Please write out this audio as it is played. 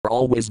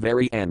always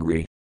very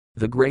angry.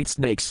 The great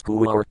snakes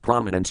who are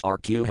prominent are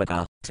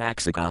Cuhica,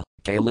 Taxica,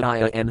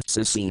 Calia and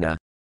Cicina.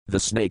 The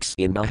snakes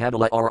in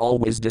Mahabala are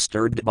always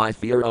disturbed by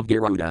fear of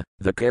Garuda,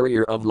 the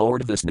carrier of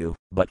Lord Vishnu,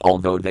 but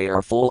although they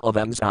are full of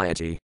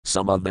anxiety,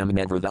 some of them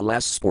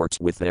nevertheless sport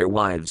with their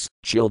wives,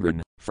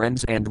 children,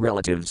 friends and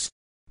relatives.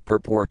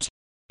 Purport.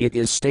 It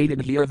is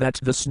stated here that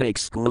the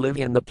snakes who live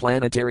in the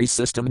planetary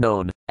system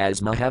known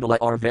as Mahabala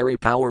are very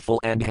powerful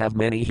and have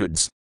many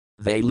hoods.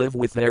 They live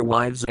with their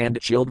wives and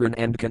children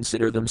and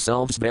consider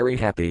themselves very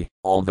happy,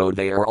 although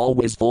they are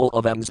always full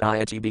of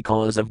anxiety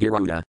because of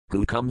Garuda,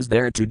 who comes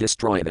there to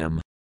destroy them.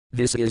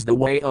 This is the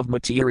way of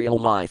material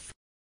life.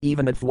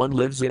 Even if one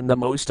lives in the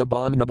most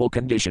abominable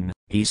condition,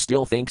 he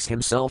still thinks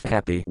himself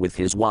happy with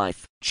his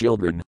wife,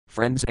 children,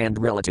 friends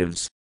and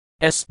relatives.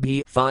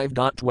 SB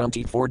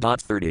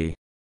 5.24.30.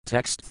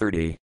 Text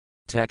 30.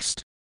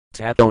 Text.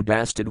 Tato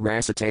bastard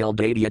rasatale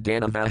dadia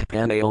danavah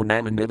paneo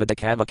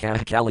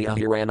namanivadakavakah kalia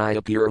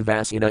hiranaya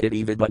purvasina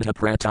idivibudha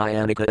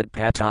pratayanika at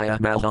pataya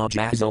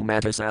malhajazo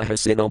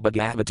matasahasino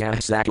bhagavatah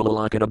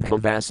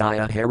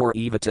sakalalakadabhavasaya heror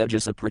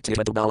evatejasa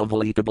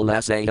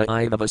pratipadalavalitabilisaya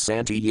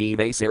ivavasanti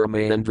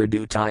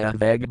yevasaramandradutaya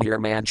vagabhir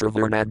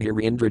mantravernadhir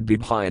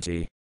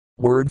indradbibhyati.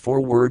 Word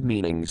for word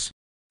meanings.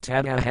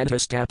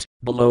 Tadahentastat,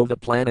 below the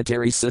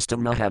planetary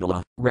system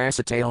Mahabala,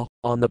 Rasatale,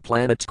 on the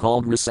planet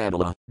called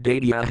Rasatala,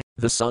 Dadia,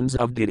 the sons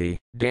of Didi,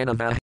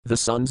 Danava, the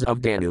sons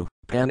of Danu,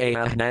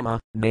 Panaya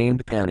Nama,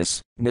 named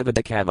Panis,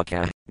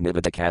 Nivadakavakas,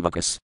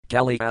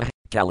 Kalia,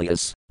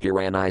 Kalias,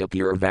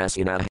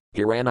 Hiranayapurvasina,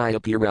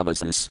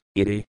 Hiranayapuravasis,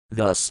 Iti,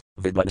 thus,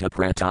 Vidbata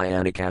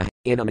Pratayanika,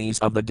 enemies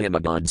of the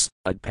demigods,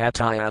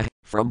 Adpataya,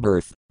 from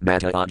birth,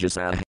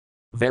 Mataajasa,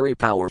 very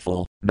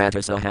powerful,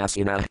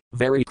 Matasahasina,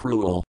 very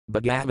cruel,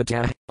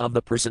 Bhagavata, of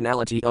the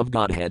personality of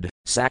Godhead,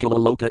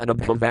 Sakalaloka and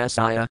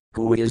Abhavasaya,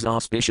 who is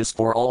auspicious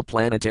for all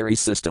planetary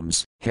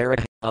systems, Hera,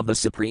 of the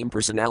supreme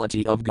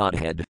personality of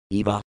Godhead,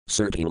 Eva,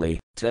 certainly,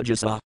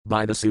 Tejasa,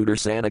 by the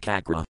Sudarsana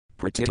Kakra,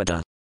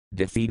 Pratipata,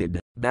 defeated,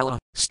 Bala,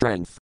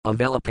 strength,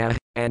 Avelapa,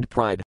 and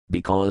pride,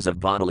 because of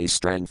bodily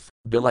strength,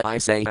 Bila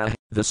Isaya,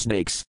 the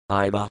snakes,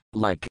 Iva,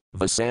 like,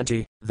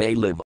 Vasanti, they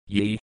live,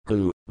 ye,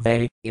 who,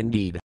 they,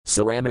 indeed,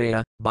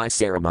 Saramaya, by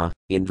Sarama,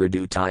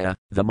 Indradutaya,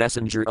 the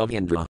messenger of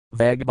Indra,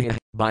 Vagabhya,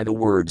 by the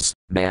words,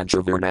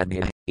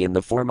 Mantravernadhya, in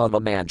the form of a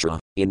mantra,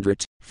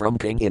 Indrat, from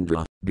King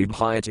Indra,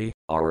 Bibhyati,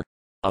 are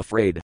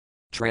afraid.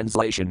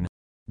 Translation.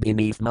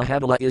 Beneath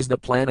Mahabala is the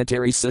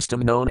planetary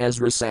system known as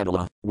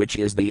Rasatala, which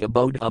is the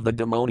abode of the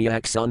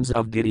demoniac sons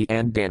of Didi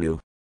and Danu.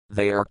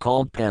 They are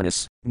called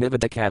Panis,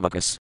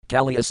 Nivadakavakas,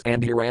 Kalias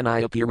and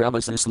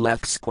Hiranayapuravasis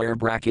left square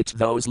bracket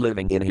those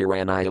living in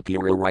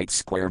Hiranayapura right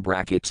square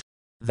bracket.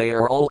 They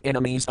are all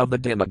enemies of the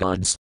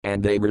demigods,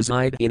 and they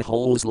reside in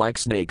holes like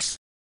snakes.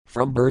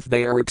 From birth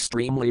they are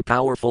extremely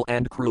powerful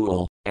and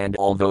cruel, and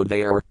although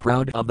they are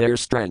proud of their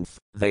strength,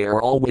 they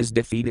are always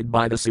defeated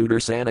by the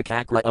Sudarsana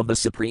Kakra of the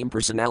Supreme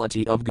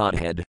Personality of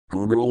Godhead,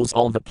 who rules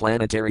all the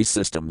planetary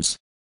systems.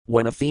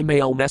 When a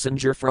female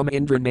messenger from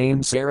Indra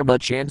named Sarama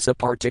chants a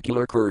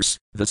particular curse,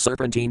 the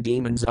serpentine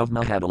demons of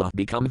Mahabala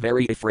become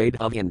very afraid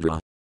of Indra.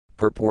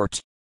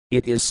 Purport.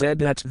 It is said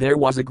that there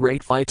was a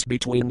great fight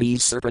between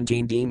these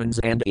serpentine demons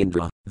and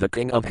Indra, the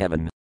king of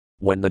heaven.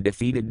 When the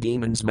defeated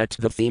demons met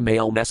the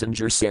female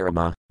messenger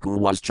Sarama, who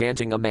was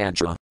chanting a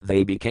mantra,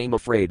 they became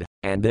afraid,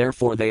 and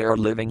therefore they are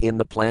living in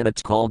the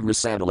planet called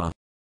Rasatala.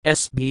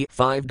 SB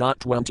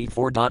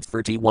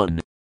 5.24.31.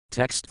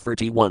 Text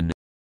 31.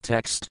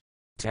 Text.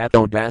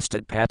 Tato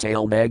dastat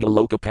pateo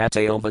megaloka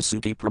pateo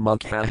vasuki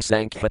pramukha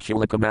sankha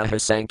kulikamaha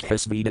sankha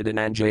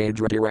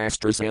svidadananjayadra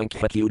dirastra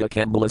sankha kuda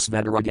kambalas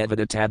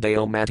vedaragavada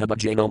tadeo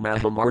matabajano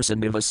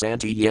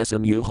mahamarsannivasanti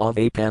yesam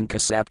yuhavapan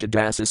kasapta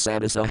dasa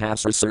sadasa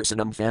hasra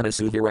sursanam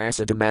thanasu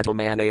virasata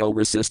matamaneo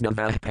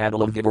rasisnavah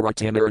padala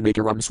vivaratamir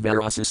nikaram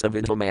sverasis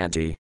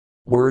avintamanti.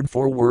 Word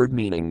for word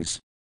meanings.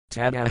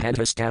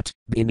 Tadahentastat,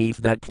 beneath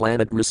that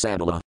planet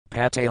Rasatala,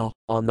 Pataya,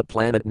 on the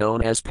planet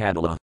known as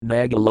Padala,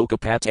 Nagaloka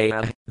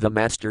Pataya, the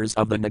masters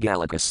of the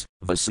Nagalikas,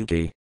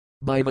 Vasuki.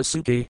 By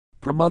Vasuki,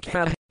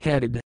 Pramukha,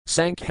 headed,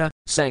 Sankha,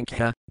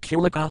 Kulika,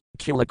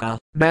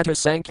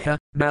 Matasankha,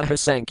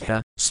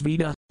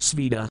 Svida,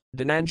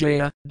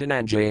 Dhananjaya,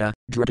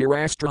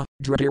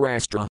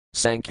 Dhritarashtra,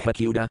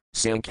 Sankhyakuta,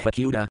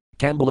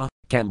 Kambala,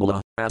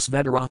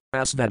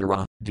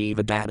 Asvedara,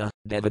 Devadatta,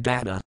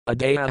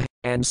 Adaya,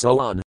 and so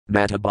on,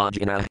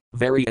 Matabhajana,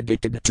 very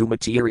addicted to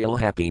material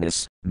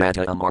happiness,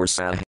 Mata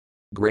Amarsa,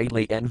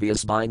 greatly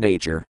envious by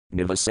nature,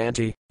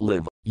 Nivasanti,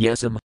 live,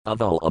 Yesam,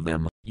 of all of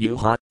them,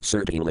 Yuha,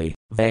 certainly,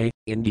 they,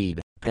 indeed,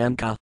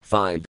 Panka,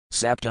 5,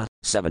 Sapta,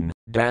 7,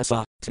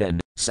 Dasa,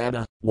 10,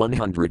 Sada,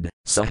 100,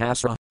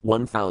 Sahasra,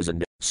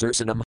 1000,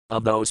 Sursanam,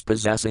 of those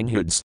possessing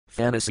hoods,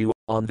 Thanasu,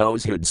 on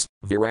those hoods,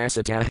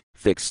 Virasata,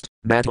 fixed,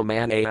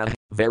 Matamanaya,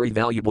 very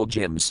valuable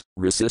gems,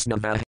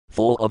 Rasisnava,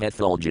 full of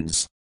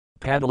effulgence.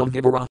 Padala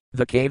Vivara,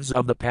 the caves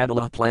of the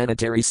Padala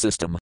planetary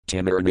system,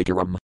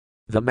 Tamirnikaram,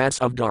 the mass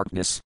of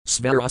darkness,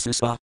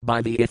 Sverasisa,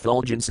 by the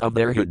effulgence of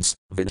their hoods,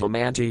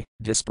 Vintamanti,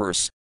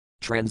 disperse.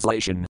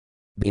 Translation.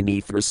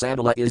 Beneath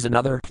Rasadala is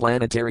another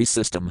planetary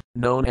system,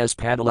 known as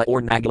Padala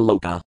or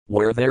Nagaloka,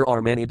 where there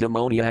are many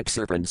demoniac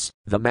serpents,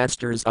 the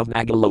masters of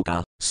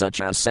Nagaloka,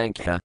 such as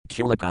Sankhya,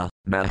 Kulika,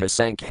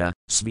 Mahasankhya,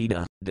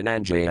 Sveta,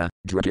 Dhananjaya,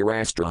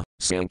 Dhritarashtra,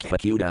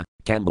 Sankhyakuta,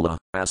 Kambala,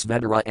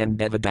 Asvedara and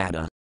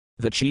Devadatta.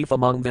 The chief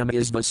among them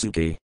is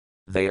Vasuki.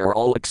 They are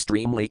all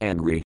extremely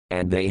angry,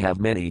 and they have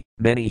many,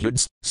 many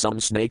hoods, some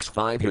snakes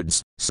 5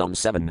 hoods, some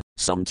 7,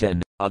 some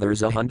 10,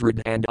 others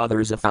 100 and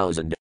others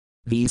 1,000.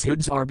 These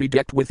hoods are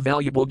bedecked with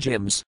valuable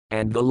gems,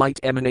 and the light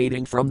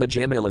emanating from the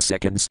gem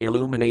milliseconds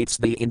illuminates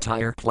the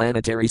entire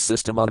planetary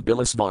system of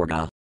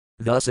Bilasvarga.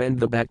 Thus end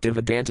the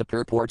Bhaktivedanta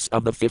purports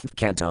of the 5th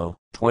canto,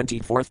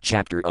 24th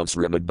chapter of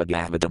Srimad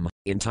Bhagavatam,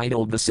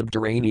 entitled The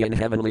Subterranean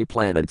Heavenly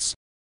Planets.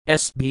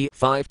 SB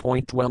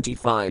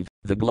 5.25,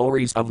 The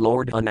Glories of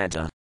Lord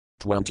Ananta.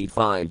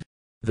 25.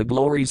 The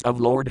Glories of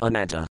Lord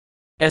Ananta.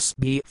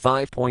 SB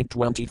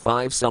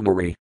 5.25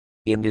 Summary.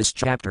 In this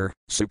chapter,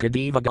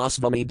 Sukadeva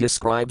Goswami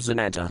describes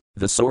Ananta,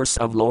 the source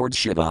of Lord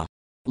Shiva.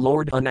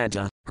 Lord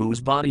Ananta, whose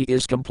body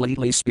is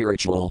completely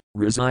spiritual,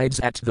 resides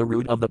at the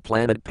root of the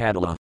planet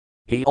Padala.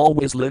 He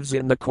always lives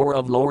in the core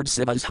of Lord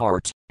Shiva's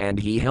heart, and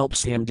he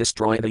helps him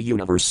destroy the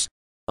universe.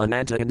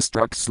 Ananta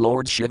instructs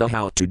Lord Shiva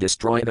how to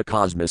destroy the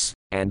cosmos,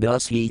 and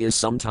thus he is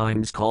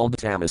sometimes called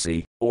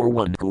Tamasi, or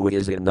one who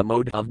is in the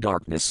mode of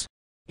darkness.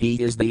 He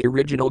is the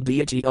original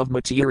deity of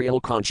material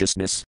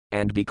consciousness,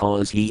 and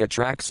because he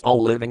attracts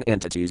all living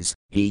entities,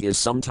 he is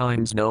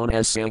sometimes known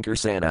as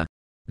Sankarsana.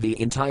 The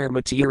entire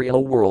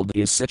material world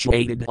is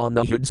situated on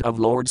the hoods of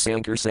Lord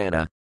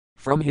Sankarsana.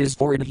 From his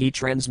forehead he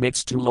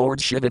transmits to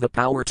Lord Shiva the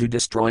power to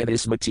destroy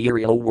this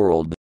material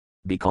world.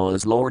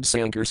 Because Lord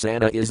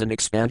Sankarsana is an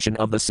expansion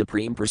of the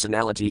Supreme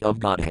Personality of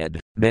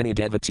Godhead, many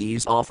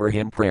devotees offer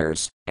him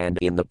prayers, and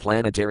in the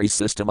planetary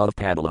system of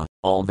Padala,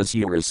 all the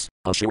Suras,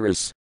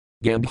 Asuras,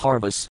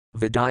 Gandharvas,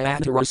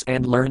 Vidyadharas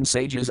and learned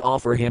sages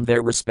offer him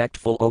their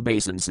respectful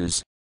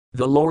obeisances.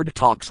 The Lord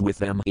talks with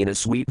them in a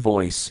sweet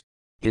voice.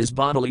 His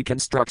bodily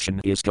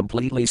construction is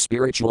completely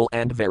spiritual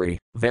and very,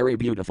 very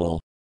beautiful.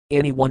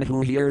 Anyone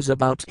who hears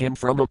about him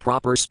from a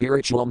proper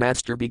spiritual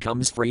master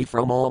becomes free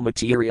from all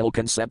material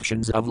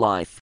conceptions of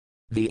life.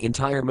 The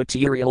entire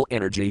material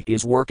energy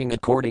is working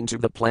according to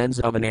the plans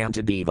of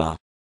Anantadeva.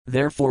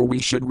 Therefore we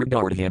should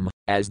regard him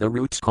as the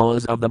root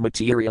cause of the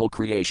material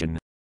creation.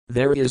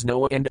 There is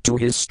no end to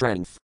his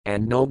strength,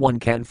 and no one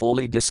can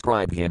fully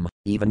describe him,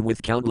 even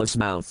with countless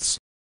mouths.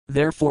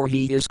 Therefore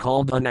he is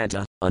called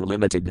Ananta,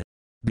 unlimited.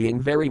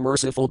 Being very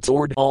merciful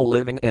toward all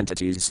living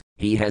entities,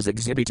 he has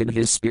exhibited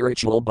his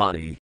spiritual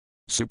body.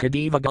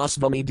 Sukadeva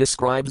Goswami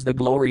describes the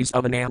glories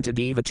of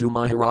Anantadeva to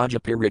Maharaja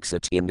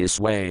Pariksit in this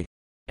way.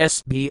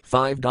 SB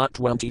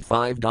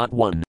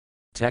 5.25.1.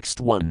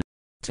 Text 1.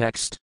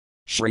 Text.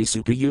 Shri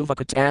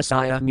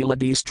Sukayuvakatasaya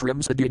Muladis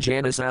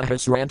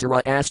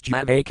Trimsadyajanasahasrantara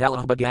Asjave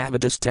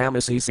Kalabhagavatas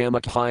Tamasi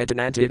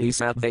Samakhayatanantiti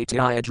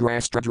Satvataya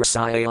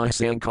Drastradrasaya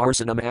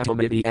Sankarsanam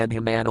Atomiti and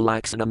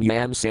Himanalaxanam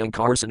Yam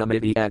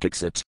Sankarsanamiti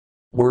Akixit.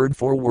 Word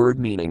for word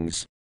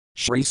meanings.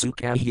 Shri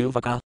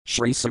Sukayuvaka,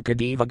 Shri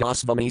Sukadeva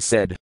Goswami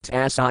said,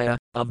 Tasaya,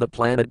 of the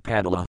planet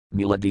Padala,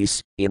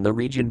 Muladis, in the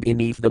region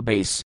beneath the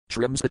base,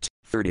 Trimsat,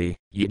 30,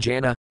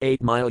 Yajana,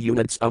 8-mile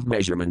units of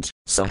measurement,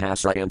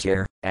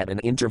 Sahasrayantir, at an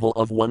interval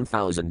of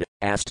 1,000,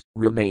 Ast,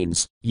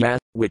 remains, Ya,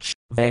 which,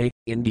 Ve,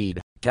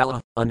 indeed,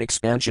 Kala, an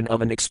expansion,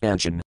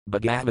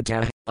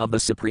 Bhagavata, of the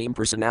Supreme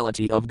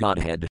Personality of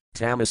Godhead,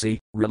 Tamasi,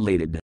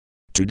 related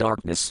to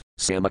darkness,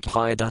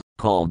 Samakhayata,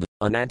 called,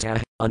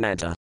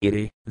 Ananta,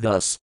 iti,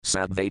 thus,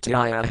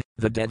 Sadvataya,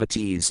 the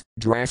devotees,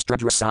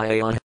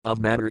 Drastradrasaya, of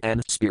matter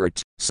and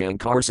spirit,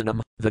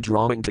 Sankarsanam, the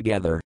drawing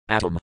together,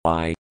 atom,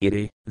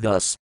 iti,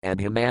 thus, and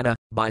Himana,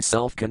 by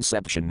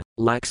self-conception,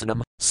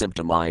 Laxanam,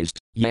 symptomized,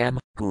 Yam,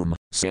 whom,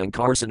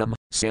 Sankarsanam,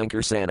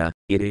 Sankarsana,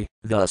 iti,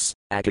 thus,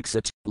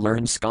 Akixit,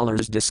 learned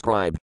scholars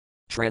describe.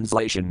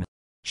 Translation.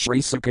 Shri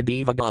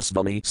Sukadeva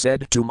Goswami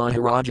said to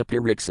Maharaja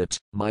Pariksit,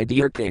 My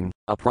dear king,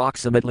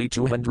 approximately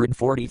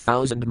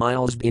 240,000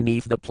 miles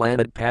beneath the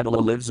planet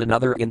Padala lives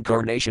another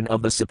incarnation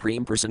of the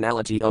Supreme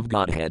Personality of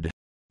Godhead.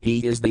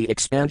 He is the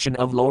expansion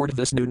of Lord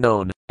Vishnu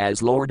known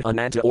as Lord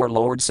Ananta or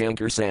Lord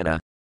Sankarsana.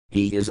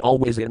 He is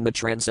always in the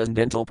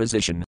transcendental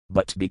position,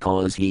 but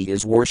because he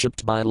is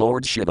worshipped by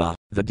Lord Shiva,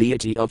 the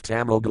deity of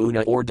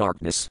Tamoguna or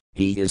darkness,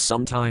 he is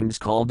sometimes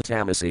called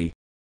Tamasi.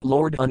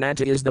 Lord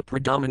Ananta is the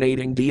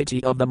predominating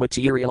deity of the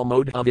material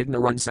mode of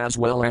ignorance as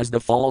well as the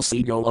false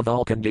ego of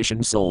all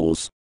conditioned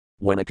souls.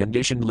 When a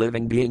conditioned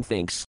living being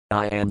thinks,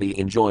 I am the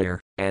enjoyer,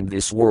 and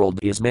this world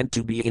is meant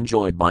to be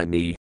enjoyed by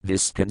me,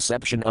 this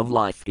conception of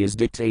life is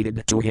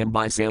dictated to him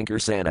by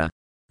Sankarsana.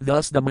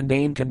 Thus the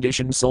mundane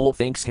conditioned soul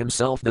thinks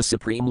himself the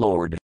Supreme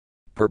Lord.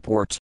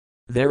 Purport.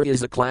 There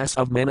is a class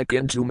of men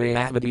akin to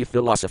Mayavadi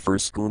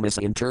philosophers who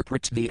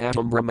misinterpret the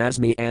atom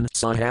Brahmasmi and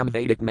Saham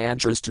Vedic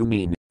mantras to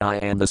mean, I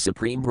am the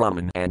Supreme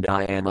Brahman and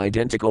I am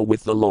identical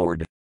with the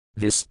Lord.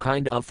 This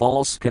kind of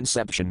false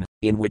conception,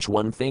 in which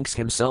one thinks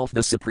himself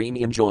the supreme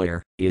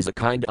enjoyer, is a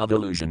kind of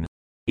illusion.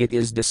 It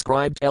is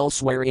described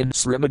elsewhere in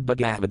Srimad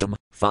Bhagavatam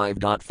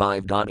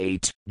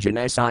 5.5.8,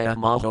 Janasaya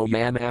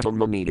Mahoyamatam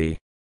Mamiti.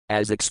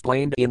 As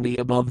explained in the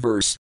above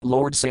verse,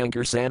 Lord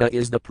Sankarsana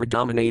is the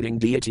predominating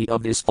deity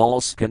of this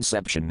false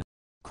conception.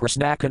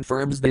 Krishna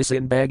confirms this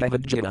in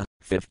Bhagavad Gita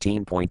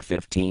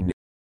 15.15.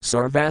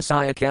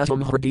 Sarvasaya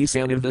katam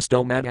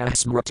hridisanivistomadah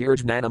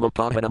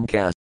smritirjnanamapahanam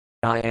kas.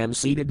 I am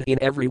seated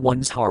in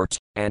everyone's heart,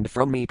 and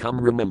from me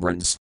come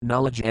remembrance,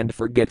 knowledge and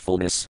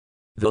forgetfulness.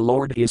 The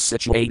Lord is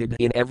situated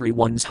in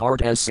everyone's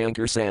heart as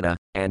Sankarsana,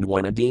 and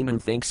when a demon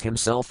thinks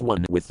himself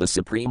one with the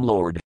Supreme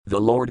Lord, the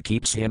Lord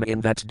keeps him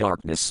in that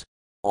darkness.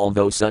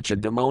 Although such a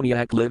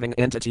demoniac living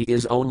entity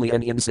is only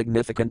an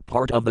insignificant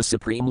part of the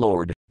Supreme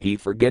Lord, he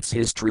forgets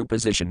his true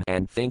position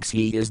and thinks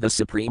he is the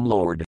Supreme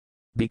Lord.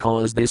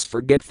 Because this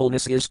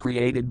forgetfulness is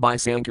created by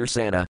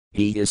Sankarsana,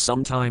 he is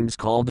sometimes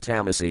called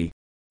Tamasi.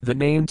 The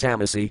name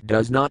Tamasi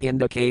does not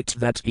indicate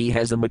that he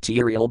has a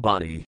material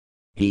body.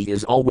 He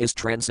is always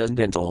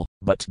transcendental,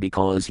 but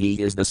because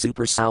he is the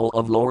super soul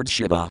of Lord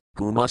Shiva,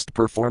 who must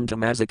perform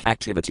tamasic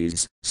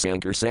activities,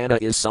 Sankarsana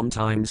is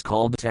sometimes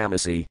called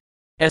Tamasi.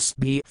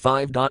 SB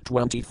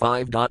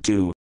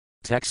 5.25.2.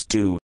 Text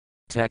 2.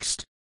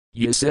 Text.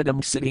 Yasidam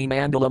Siddhi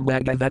Mandalam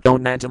Bhagavato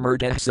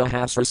Nantamurdah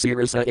Sahasra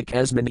Sirasa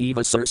Ikasman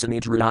Eva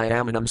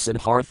Sursanidriyamanam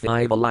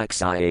Siddhartha Eva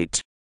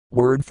Laksayate.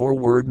 Word for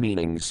word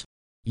meanings.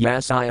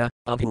 Yasaya,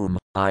 of whom,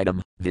 item,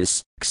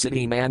 this,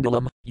 Siddhi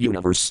Mandalam,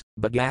 universe,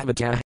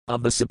 Bhagavata,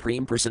 of the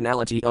Supreme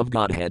Personality of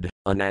Godhead,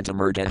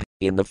 Anantamurta,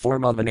 in the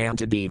form of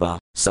Anantadeva,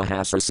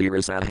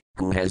 Sahasrasirasa,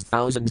 who has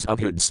thousands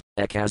of hoods,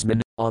 Ekasman,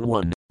 on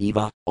one,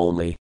 Eva,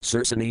 only,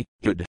 Sursani,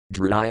 hood,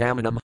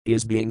 Driyamanam,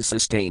 is being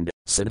sustained,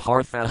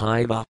 Siddhartha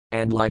Hiva,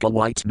 and like a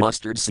white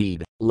mustard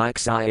seed,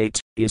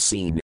 Laksayate, is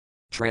seen.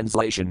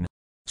 Translation.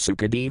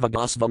 Sukadeva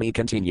Goswami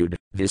continued,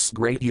 this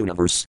great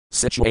universe,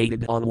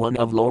 situated on one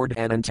of Lord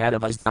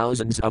Anantadeva's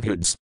thousands of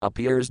hoods,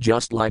 appears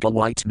just like a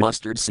white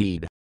mustard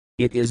seed.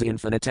 It is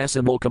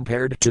infinitesimal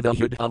compared to the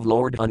hood of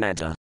Lord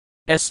Ananta.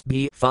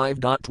 SB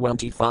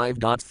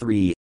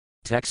 5.25.3.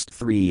 Text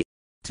 3.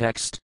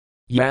 Text.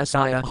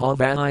 Yasaya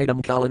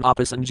Havahidam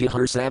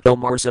Kalanapasanjihar Sapo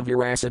Marsa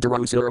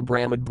Virasadarosa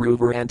Brahmad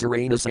Bruver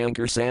Antarana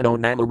Sankarsano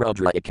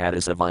Namarudra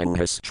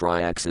Ikadasavihas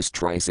Triaxis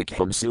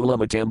Trisikham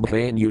Sulamatam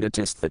Bhan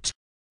Udatisthat.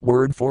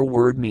 Word for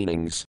word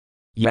meanings.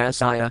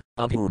 Yasaya,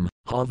 of whom,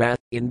 Hava,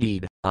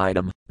 indeed,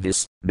 item,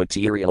 this,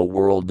 material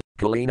world,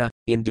 Kalina,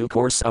 in due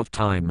course of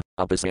time,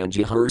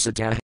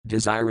 Upasanjiharsata,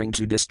 desiring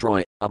to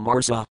destroy,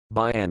 Amarsa,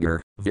 by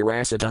anger,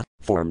 Virasata,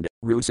 formed,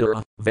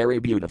 Rusara, very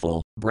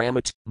beautiful,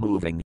 Brahmat,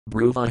 moving,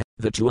 Bruva,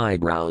 the two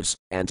eyebrows,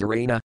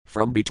 Antarana,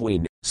 from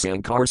between,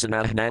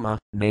 Sankarsana Nama,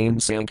 named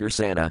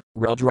Sankarsana,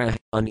 Rudra,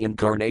 an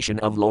incarnation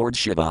of Lord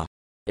Shiva.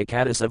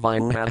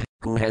 Ekadasavayuha,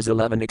 who has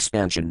 11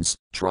 expansions,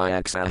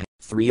 Triaxa,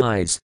 3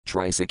 eyes,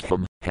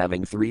 Trisikham,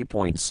 having 3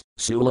 points,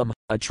 Sulam,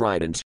 a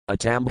trident, a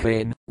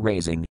tambhan,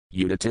 raising,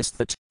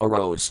 Udatisthat, a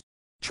rose.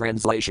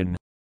 Translation.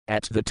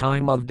 At the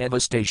time of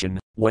devastation,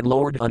 when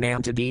Lord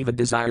Anantadeva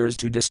desires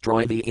to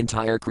destroy the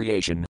entire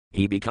creation,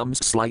 he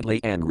becomes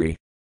slightly angry.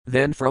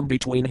 Then from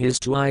between his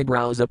 2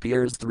 eyebrows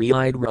appears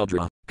 3-eyed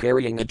Rudra,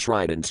 carrying a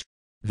trident.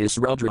 This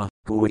Rudra,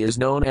 who is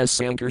known as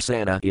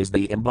Sankarsana, is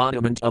the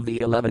embodiment of the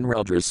 11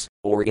 Rudras,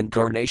 or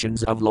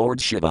incarnations of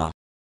Lord Shiva.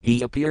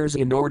 He appears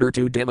in order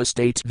to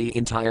devastate the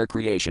entire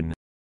creation.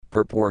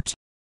 Purport.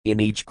 In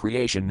each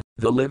creation,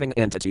 the living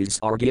entities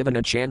are given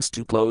a chance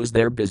to close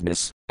their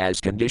business,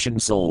 as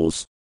conditioned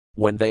souls.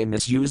 When they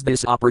misuse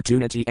this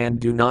opportunity and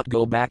do not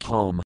go back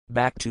home,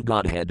 back to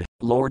Godhead,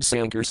 Lord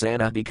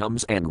Sankarsana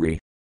becomes angry.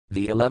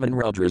 The 11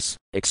 Rudras,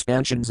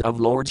 expansions of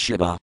Lord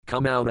Shiva,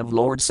 come out of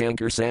Lord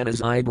Sankarsana's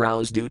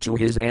eyebrows due to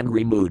his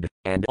angry mood,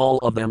 and all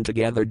of them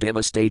together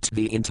devastate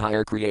the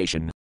entire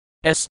creation.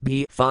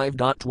 SB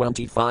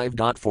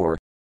 5.25.4.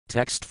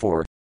 Text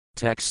 4.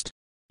 Text.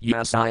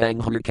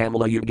 Yasayang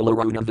Kamala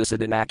Yugalaruna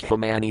Visidanak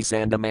Hamani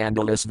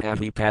Sandamandalas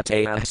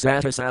Vahipataya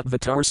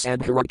Satasatvatar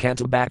Sadhara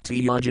Canto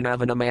Bhakti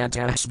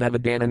Yajanavanamantas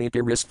Vavadanani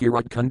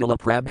Pirisfirat Kundala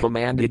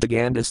Prabhamandita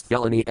Gandhis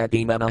Thelani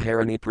Adimana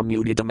Harani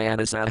Pramudita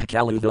Manasah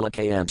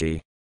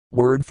Kaluvilakayanti.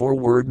 Word for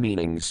word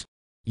meanings.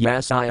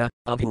 Yasaya,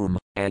 of whom,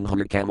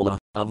 Anghar Kamala,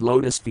 of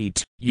lotus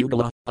feet,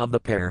 Yugala, of the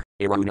pair,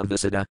 Aruna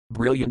Visida,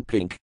 brilliant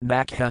pink,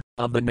 Nakha,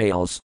 of the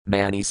nails,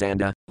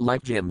 Manisanda,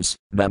 like gems,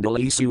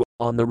 Mandalisu,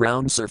 on the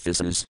round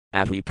surfaces,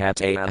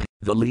 Avipataya,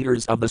 the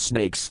leaders of the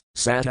snakes,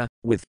 Sata,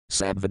 with,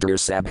 Sabvadar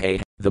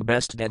Sabhe, the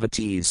best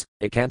devotees,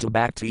 Ekanta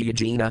Bhakti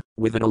Yajina,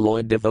 with an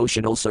alloyed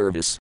devotional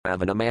service,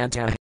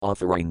 Avanamanta,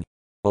 offering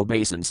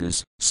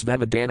obeisances,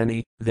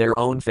 Svavadanani, their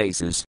own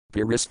faces,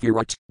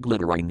 Pirisfirat,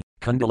 glittering,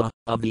 Kundala,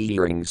 of the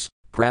earrings,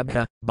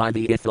 Prabha, by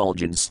the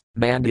effulgence,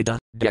 Mandita,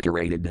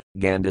 decorated,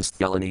 Gandhis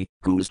Thelani,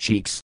 whose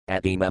cheeks,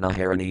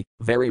 Adimanaharani,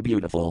 very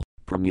beautiful,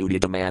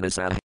 Pramudita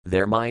Manasa,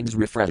 their minds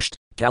refreshed,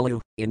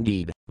 Kalu,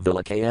 indeed,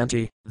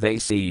 Vilakayanti, they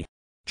see.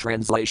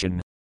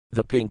 Translation.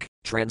 The pink,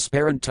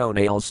 transparent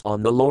toenails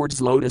on the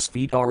Lord's lotus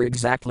feet are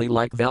exactly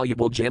like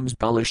valuable gems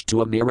polished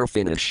to a mirror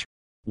finish.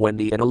 When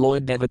the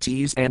unalloyed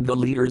devotees and the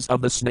leaders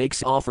of the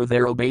snakes offer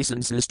their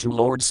obeisances to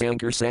Lord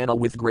Sankarsana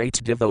with great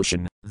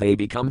devotion, they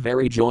become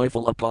very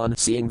joyful upon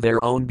seeing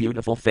their own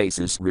beautiful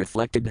faces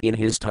reflected in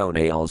his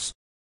toenails.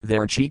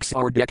 Their cheeks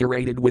are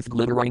decorated with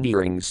glittering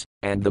earrings,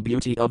 and the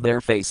beauty of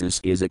their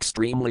faces is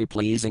extremely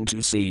pleasing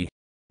to see.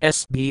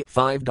 SB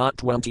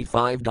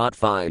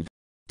 5.25.5.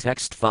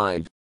 Text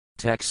 5.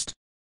 Text.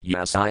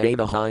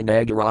 Yasayava hi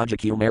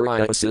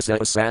nagarajakumaraya sisa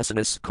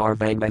assassinas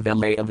karvanga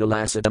velaya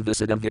vilasita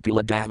visita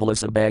vipula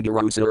davalasa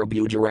bagarosa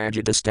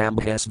abujarajita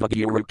stambhas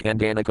vagyuru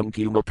kandanakam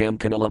kumapam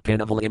kanala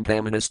pinaval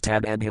impaminas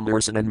tabandhim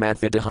ursan and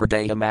mathita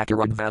hardaya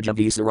makarad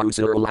vajavisa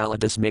rosa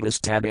lalitas migas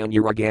taban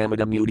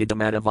uragamada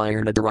mudidamata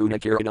virna daruna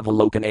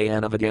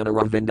kiranavalokanayana vagana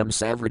ravindam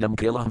savridam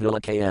kila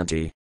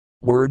vilakayanti.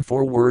 Word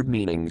for word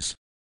meanings.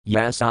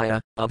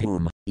 Yasaya, of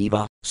whom,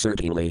 Eva,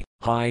 certainly,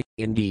 hi,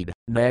 indeed,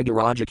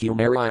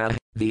 Nagarajakumaraya,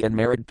 the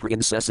unmarried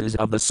princesses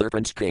of the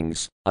serpent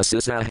kings,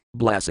 Asisa,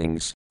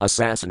 blessings,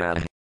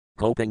 Assassina,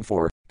 hoping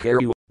for,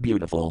 Karu,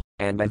 beautiful,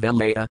 and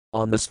Avelaya,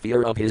 on the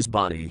sphere of his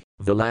body,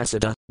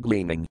 Vilasita,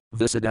 gleaming,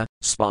 Visita,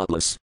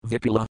 spotless,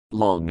 Vipula,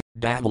 long,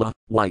 Davala,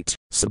 white,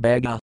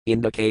 Sabaga,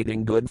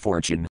 indicating good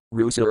fortune,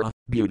 Rusura,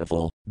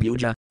 beautiful,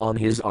 Buja, on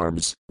his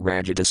arms,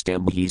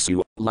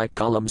 Rajatastambhisu, like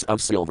columns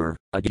of silver,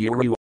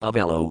 Aguru, of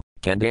yellow,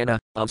 Kandana,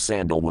 of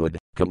sandalwood,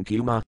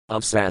 Kumkuma,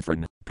 of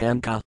saffron,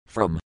 Panka,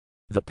 from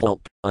the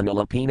pulp,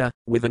 Anulapina,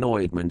 with an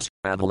ointment,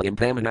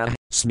 Avalimpamana,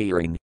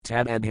 smearing,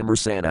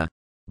 Tabadhimarsana,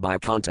 by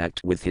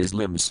contact with his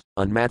limbs,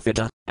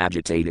 Unmathita,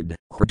 agitated,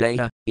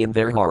 Hridaya, in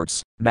their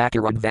hearts,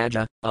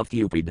 Makaradvaja, of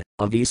Cupid,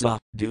 Avisa,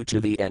 due to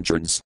the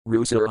entrance,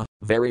 Rusura,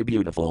 very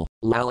beautiful,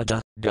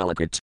 Lalita,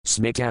 delicate,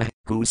 Smita,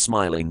 who's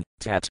smiling,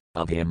 Tat,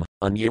 of him,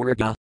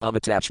 Anuraga, of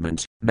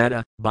attachment,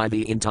 Meta, by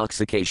the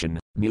intoxication,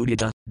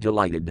 Mudita,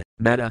 delighted,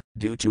 Meta,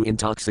 due to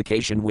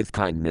intoxication with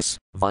kindness,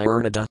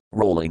 Virnata,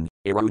 rolling,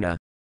 Iruna,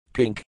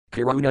 pink,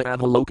 Kiruna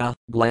avaloka,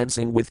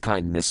 glancing with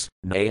kindness,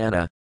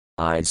 Nayana,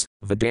 eyes,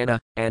 Vadana,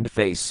 and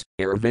face,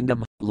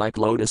 Aravindam, like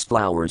lotus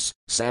flowers,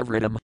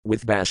 Savridam,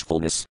 with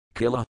bashfulness,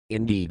 Kila,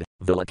 indeed,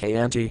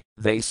 Vilakayanti,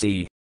 they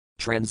see.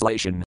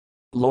 Translation.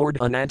 Lord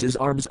Ananta's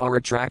arms are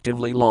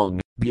attractively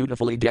long,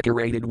 beautifully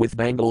decorated with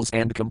bangles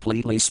and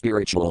completely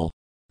spiritual.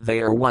 They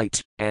are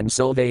white, and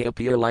so they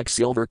appear like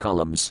silver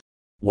columns.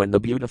 When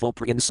the beautiful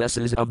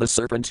princesses of the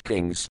serpent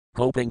kings,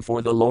 hoping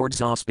for the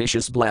Lord's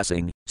auspicious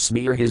blessing,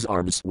 smear his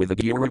arms with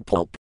aguru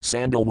pulp,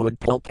 sandalwood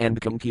pulp and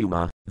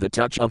kumkuma, the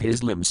touch of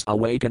his limbs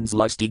awakens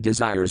lusty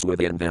desires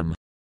within them.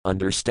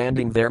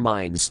 Understanding their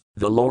minds,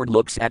 the Lord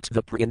looks at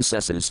the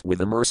princesses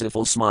with a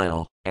merciful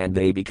smile, and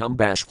they become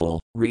bashful,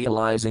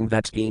 realizing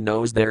that he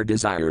knows their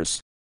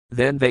desires.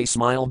 Then they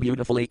smile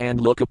beautifully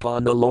and look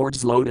upon the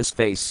Lord's lotus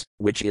face,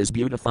 which is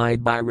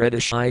beautified by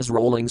reddish eyes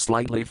rolling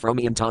slightly from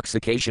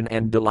intoxication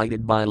and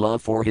delighted by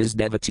love for his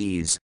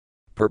devotees.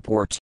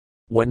 Purport.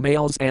 When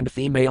males and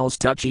females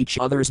touch each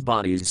other's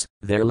bodies,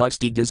 their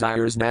lusty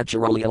desires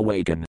naturally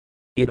awaken.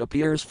 It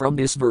appears from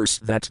this verse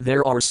that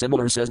there are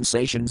similar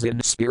sensations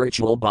in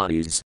spiritual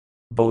bodies.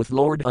 Both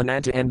Lord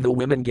Ananta and the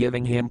women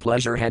giving him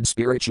pleasure had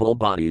spiritual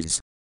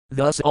bodies.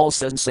 Thus all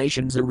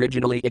sensations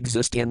originally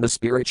exist in the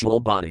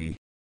spiritual body.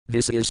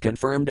 This is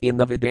confirmed in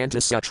the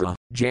Vedanta Sutra,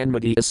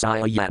 Janmati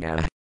Asaya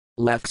Yana.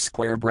 Left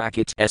square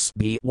bracket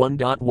SB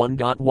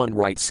 1.1.1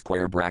 right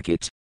square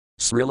bracket.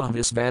 Srila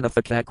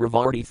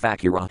Visvanathakakravarti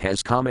Thakura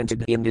has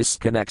commented in this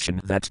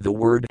connection that the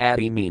word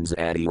adi means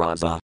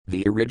adirasa,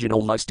 the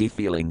original lusty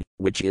feeling,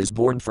 which is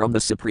born from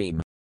the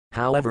Supreme.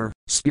 However,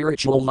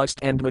 spiritual lust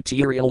and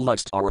material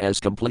lust are as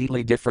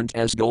completely different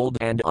as gold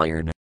and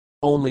iron.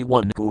 Only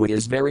one who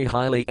is very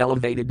highly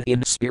elevated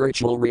in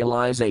spiritual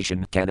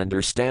realization can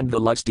understand the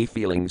lusty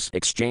feelings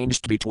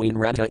exchanged between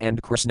Radha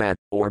and Krishna,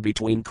 or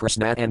between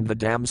Krishna and the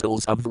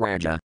damsels of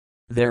Vraja.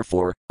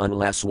 Therefore,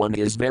 unless one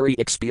is very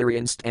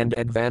experienced and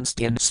advanced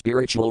in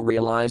spiritual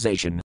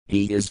realization,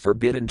 he is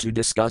forbidden to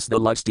discuss the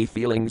lusty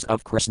feelings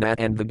of Krishna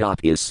and the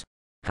gopis.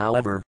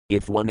 However,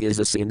 if one is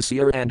a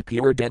sincere and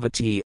pure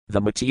devotee, the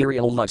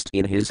material lust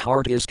in his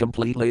heart is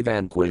completely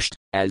vanquished,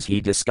 as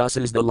he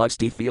discusses the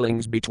lusty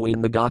feelings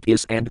between the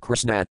gopis and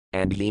Krishna,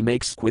 and he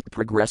makes quick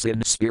progress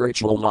in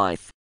spiritual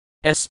life.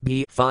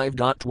 SB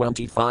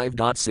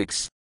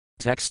 5.25.6.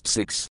 Text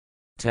 6.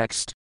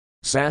 Text.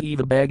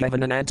 Sahiva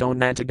Bhagavanananto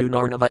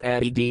Nantagunarnava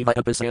Adi Deva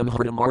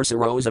Upasamhritam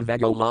Arsarosa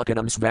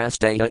Vegolakanam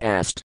Svastaya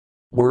asked.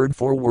 Word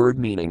for word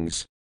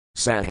meanings.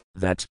 Sah,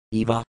 that,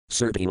 Eva,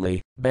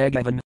 certainly,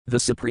 Bhagavan, the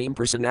Supreme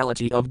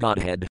Personality of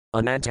Godhead,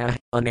 Ananta,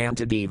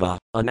 Anantadeva,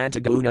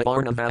 Anantaguna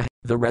Arnava,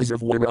 the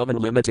reservoir of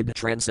unlimited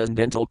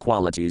transcendental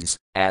qualities,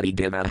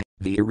 Adideva,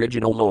 the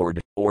original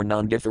Lord, or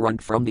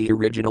non-different from the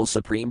original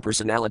Supreme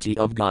Personality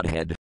of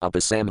Godhead,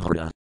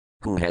 Upasamhrita,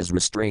 who has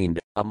restrained,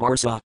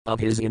 Amarsa, of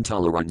his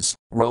intolerance,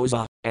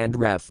 Rosa, and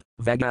wrath,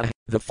 Vega,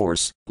 the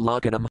force,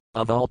 Lakanam,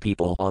 of all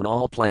people on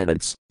all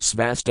planets,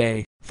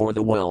 Svaste, for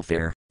the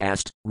welfare,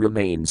 asked,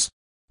 remains.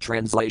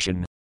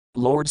 Translation.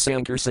 Lord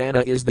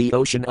Sankarsana is the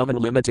ocean of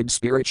unlimited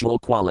spiritual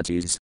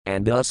qualities,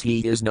 and thus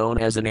he is known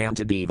as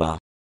Anantadeva.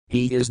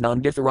 He is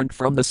non-different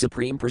from the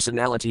Supreme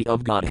Personality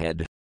of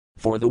Godhead.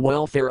 For the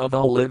welfare of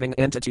all living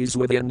entities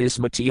within this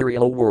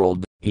material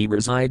world, he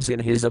resides in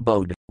his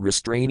abode,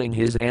 restraining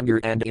his anger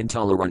and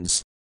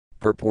intolerance.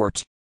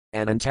 Purport.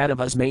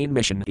 Anantadava's main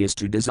mission is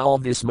to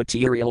dissolve this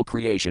material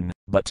creation,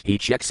 but he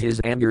checks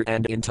his anger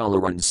and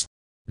intolerance.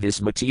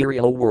 This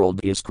material world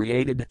is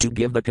created to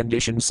give the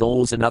conditioned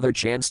souls another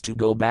chance to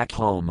go back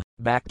home,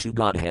 back to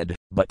Godhead,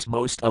 but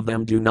most of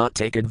them do not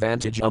take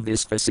advantage of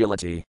this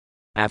facility.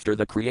 After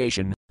the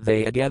creation,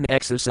 they again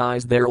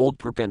exercise their old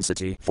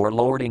propensity for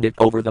lording it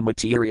over the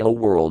material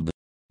world.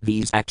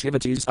 These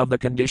activities of the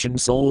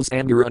conditioned souls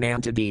anger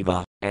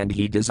Anantadeva, and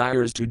he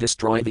desires to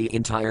destroy the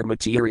entire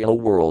material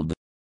world.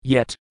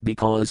 Yet,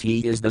 because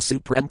he is the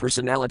Supreme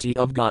Personality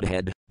of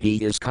Godhead,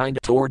 he is kind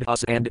toward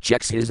us and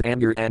checks his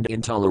anger and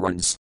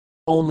intolerance.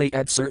 Only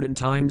at certain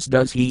times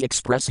does he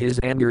express his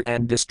anger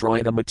and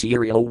destroy the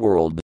material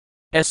world.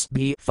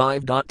 SB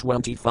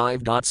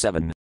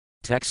 5.25.7.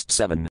 Text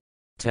 7.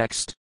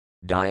 Text.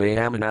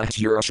 Dhyamana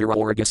Shurashura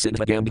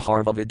Orgasinha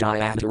Gambharva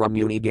Vidyatara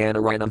Muni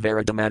Ganarana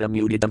Veridamata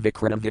Mudita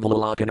Vikrita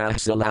Vivalakana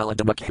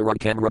Salaladamakira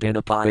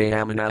Kamrapina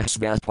Payamana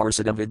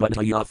Svasparsada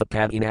Vidbhatayatha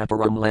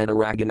Padinaparam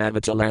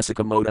Lanaraganavata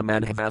Lasika Moda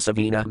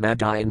Madhavasavina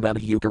Madayan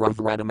Madhukara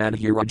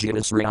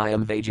Vradamadhurajinas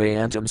Rayam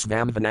Vajayantam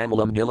Svam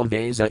Vanamalam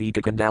Nilaveza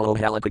Ekakandalo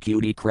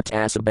Halakakudi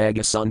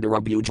Kratasabhaga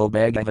Sundara Bujal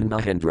Bhagavan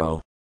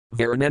Mahendro.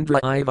 Varanendra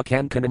Iva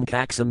Kankanam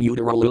Kaksam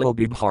Udara Lilo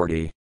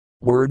Bibharti.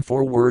 Word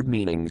for word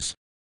meanings.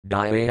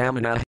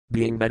 Dhyamana,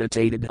 being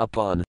meditated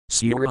upon,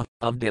 Sura,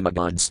 of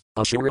demigods,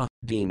 Ashura,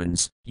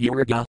 demons,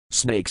 Uriga,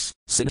 snakes,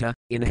 Sita,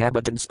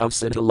 inhabitants of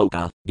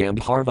Sitaloka,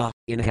 Gambharva,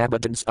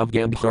 inhabitants of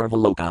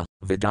Gambharvaloka,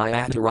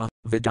 Vidyatara,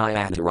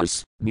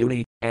 Vidyataras,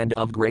 Muni, and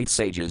of great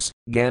sages,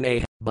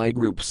 Gane, by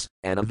groups,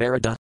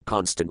 Anavarada,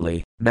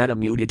 constantly,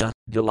 Madamudita,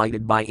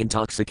 delighted by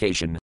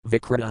intoxication,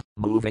 Vikrita,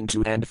 moving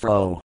to and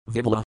fro,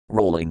 Vivala,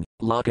 rolling,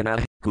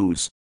 Lakana,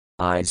 whose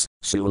eyes,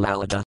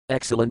 Sulalita,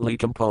 excellently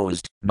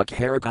composed,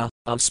 Makharika,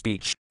 of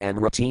speech, and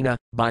Ratina,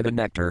 by the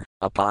nectar,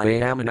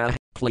 Apayamana,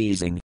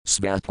 pleasing,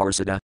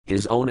 Svaparsada,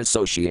 his own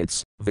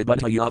associates,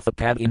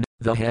 Vibhatayathapadin,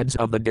 the heads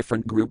of the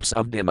different groups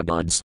of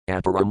demigods,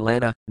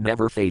 Aparamlana,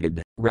 never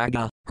faded,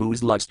 Raga,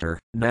 whose luster,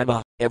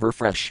 Nava, ever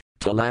fresh,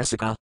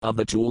 Tulasika, of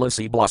the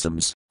tulasi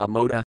blossoms,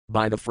 Amoda,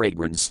 by the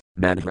fragrance,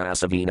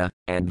 Madhasavina,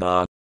 and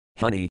the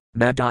honey,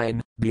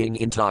 Madayan, being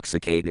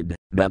intoxicated,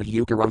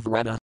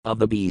 Madhukaravvrata, of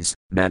the bees,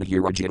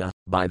 Madhurajita,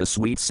 by the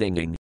sweet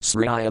singing,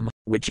 Sriyam,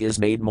 which is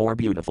made more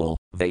beautiful,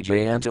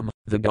 Vajayantam,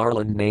 the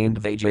garland named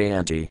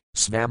Vajayanti,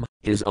 Svam,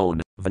 his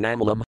own,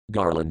 Vanamalam,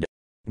 garland.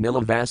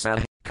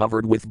 Nilavasa,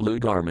 covered with blue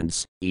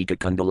garments,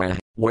 Ekakundala,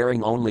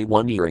 wearing only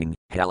one earring,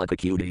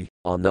 Halakakudi,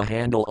 on the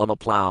handle of a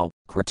plough,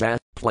 Krata,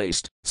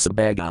 placed,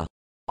 Sabhaga.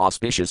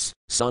 Auspicious,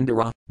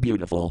 Sundara,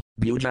 beautiful,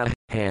 Bhuja,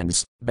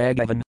 hands,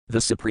 Bhagavan, the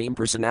Supreme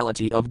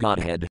Personality of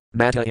Godhead,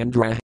 Mata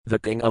Indra, the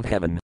King of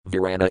Heaven,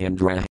 Virana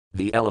Indra,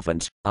 the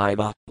elephant,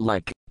 Iva,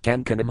 like,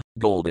 Kankanam,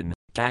 golden,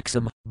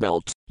 Kaksam,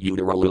 belt,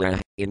 Udaralula,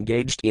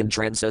 engaged in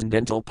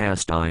transcendental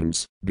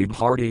pastimes,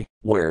 Bibharti,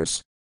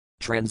 wears.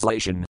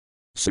 Translation.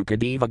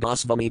 Sukadeva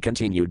Goswami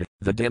continued,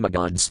 the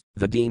demigods,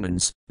 the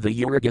demons, the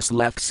Urigas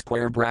left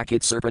square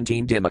bracket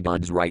serpentine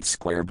demigods right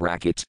square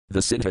bracket,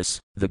 the Siddhas,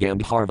 the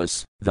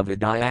Gandharvas, the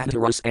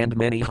Vidyataras and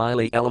many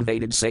highly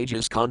elevated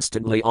sages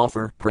constantly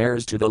offer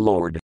prayers to the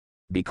Lord.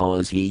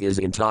 Because he is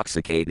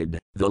intoxicated,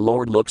 the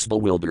Lord looks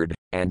bewildered,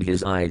 and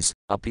his eyes,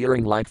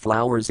 appearing like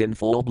flowers in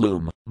full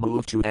bloom,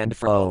 move to and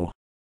fro.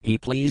 He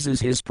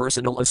pleases his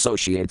personal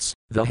associates,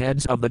 the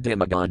heads of the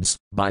demigods,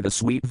 by the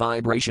sweet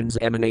vibrations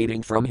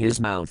emanating from his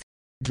mouth.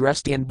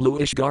 Dressed in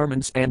bluish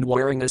garments and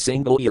wearing a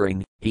single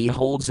earring, he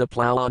holds a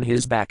plough on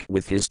his back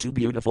with his two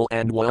beautiful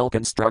and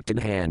well-constructed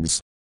hands.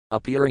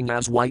 Appearing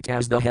as white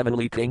as the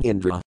heavenly King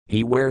Indra,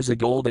 he wears a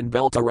golden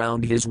belt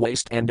around his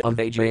waist and a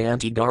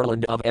Vajayanti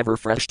garland of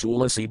ever-fresh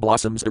tulasi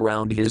blossoms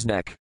around his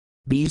neck.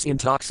 Bees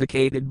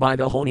intoxicated by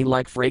the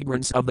honey-like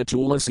fragrance of the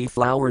tulasi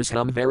flowers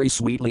hum very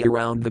sweetly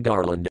around the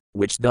garland,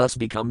 which thus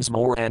becomes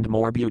more and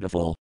more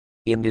beautiful.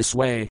 In this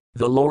way,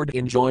 the Lord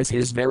enjoys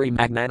his very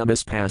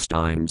magnanimous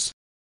pastimes.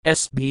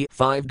 SB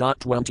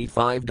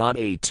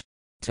 5.25.8.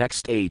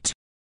 Text 8.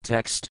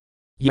 Text.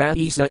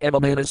 Yahisa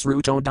evamanas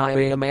ruto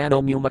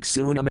diamano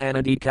mumaksunam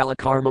anadi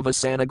kalakarma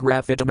vasana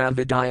graphitam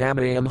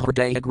avidiamayam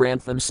hridaya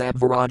grantham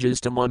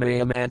sabvarajas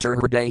tamunayam antar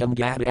hridayam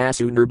gad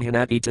asu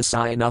nirbhanati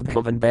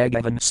tasayanabhavan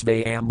bhagavan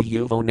svayam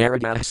yuvo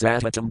naradah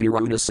satatam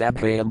biruna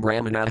sabhayam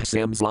brahmanah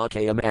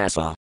samslakayam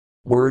asa.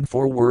 Word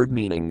for word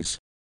meanings.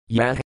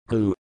 Yah,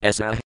 who,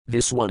 esa,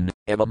 this one,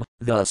 evam,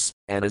 thus,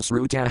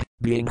 anasruta,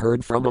 being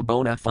heard from a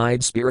bona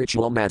fide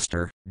spiritual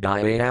master,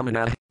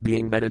 dhyamana,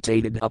 being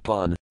meditated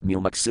upon,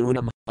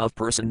 mumaksunam, of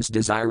persons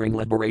desiring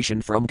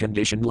liberation from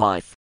conditioned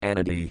life,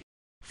 anadi.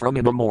 From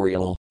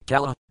immemorial,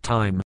 kala,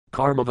 time,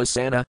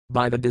 karmavasana,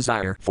 by the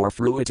desire for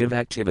fruitive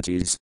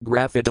activities,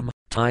 graphitam,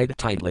 tied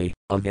tightly,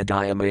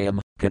 avidayamayam,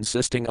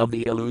 consisting of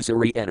the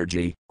illusory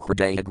energy,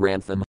 hridaya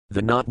grantham,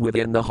 the knot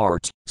within the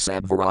heart,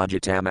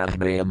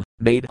 sabvarajitamahmayam,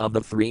 made of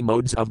the three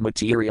modes of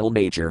material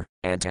nature,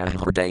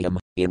 antahridayam,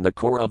 in the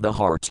core of the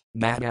heart,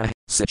 Gata,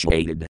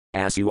 situated,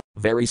 Asu,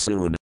 very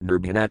soon,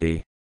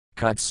 Nirbhanati.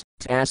 Cuts,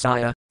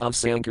 Tasaya, of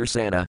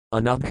Sankarsana,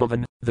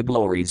 Anubhavan, the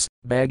glories,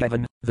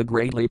 Bhagavan, the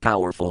greatly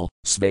powerful,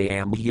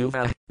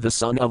 Svayambhuva, the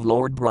son of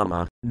Lord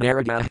Brahma,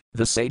 Narada,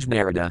 the sage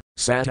Narada,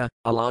 Sata,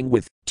 along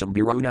with,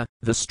 Tamburuna,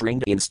 the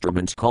stringed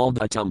instrument called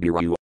a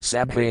tamburu,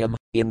 Sabhayam,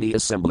 in the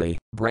assembly,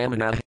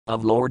 Brahmana,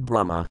 of Lord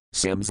Brahma,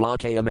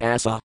 Samslakayam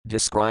Asa,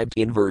 described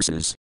in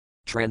verses.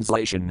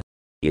 Translation.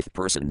 If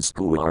persons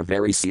who are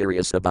very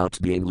serious about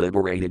being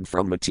liberated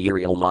from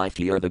material life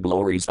hear the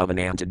glories of an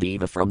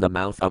Antadeva from the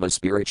mouth of a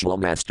spiritual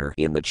master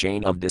in the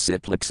chain of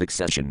disciplic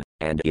succession,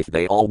 and if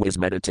they always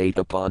meditate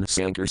upon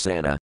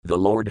Sankarsana, the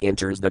Lord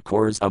enters the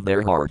cores of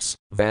their hearts,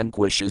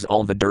 vanquishes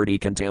all the dirty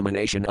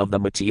contamination of the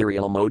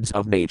material modes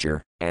of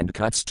nature, and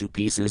cuts to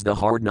pieces the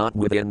hard knot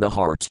within the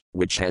heart,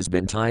 which has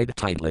been tied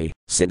tightly,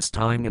 since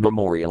time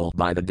immemorial,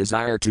 by the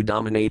desire to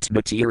dominate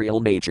material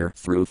nature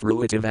through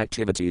fruitive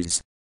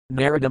activities.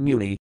 Narada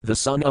Muni, the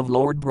son of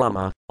Lord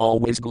Brahma,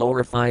 always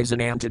glorifies an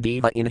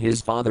Antadeva in his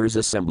father's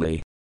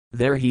assembly.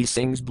 There he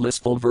sings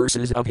blissful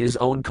verses of his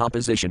own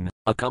composition,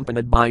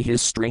 accompanied by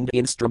his stringed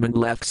instrument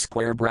left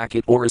square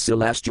bracket or a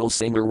celestial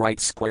singer right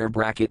square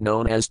bracket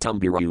known as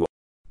tamburu.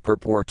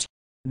 Purport.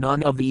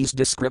 None of these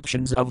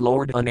descriptions of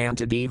Lord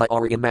Anantadeva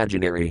are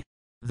imaginary.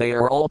 They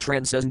are all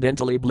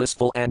transcendently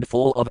blissful and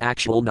full of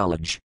actual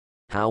knowledge.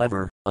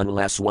 However,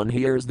 unless one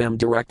hears them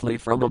directly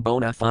from a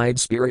bona fide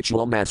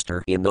spiritual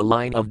master in the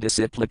line of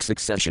disciplic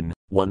succession,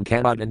 one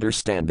cannot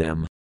understand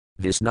them.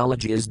 This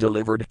knowledge is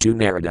delivered to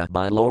Narada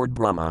by Lord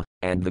Brahma,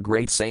 and the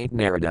great saint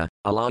Narada,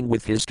 along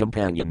with his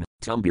companion,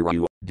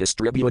 Tamburu,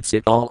 distributes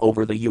it all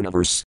over the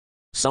universe.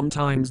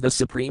 Sometimes the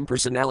Supreme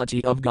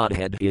Personality of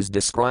Godhead is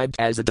described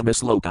as a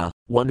Dhamasloka,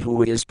 one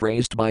who is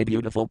praised by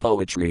beautiful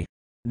poetry.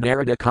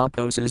 Narada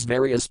composes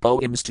various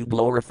poems to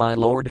glorify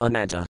Lord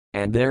Ananta,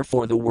 and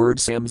therefore the word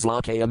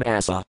Samslakayam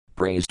Asa,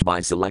 praised by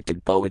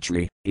selected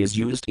poetry, is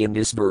used in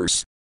this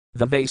verse.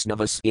 The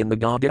Vaisnavas in the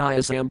Gaudiya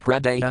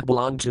Sampradaya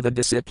belong to the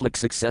disciplic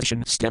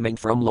succession stemming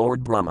from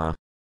Lord Brahma.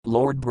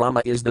 Lord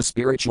Brahma is the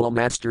spiritual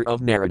master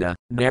of Narada,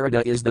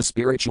 Narada is the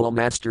spiritual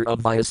master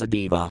of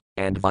Vyasadeva,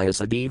 and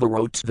Vyasadeva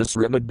wrote the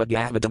Srimad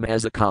Bhagavatam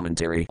as a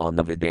commentary on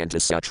the Vedanta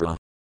Sutra.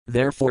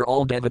 Therefore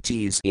all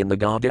devotees in the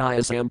Gaudiya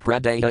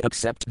Sampradaya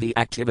accept the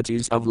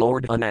activities of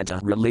Lord Ananta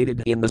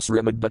related in the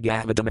Srimad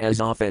Bhagavatam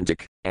as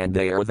authentic, and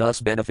they are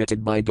thus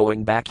benefited by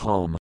going back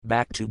home,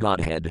 back to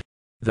Godhead.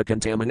 The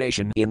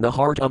contamination in the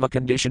heart of a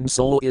conditioned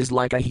soul is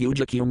like a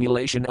huge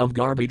accumulation of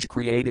garbage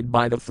created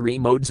by the three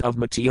modes of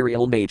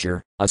material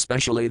nature,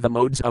 especially the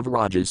modes of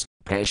rajas,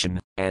 passion,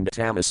 and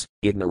tamas,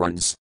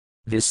 ignorance.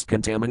 This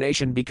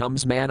contamination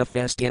becomes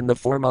manifest in the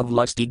form of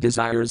lusty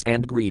desires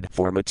and greed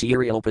for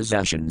material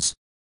possessions.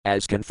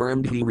 As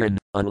confirmed herein,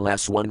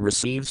 unless one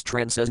receives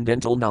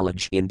transcendental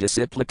knowledge in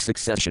disciplic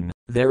succession,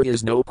 there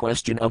is no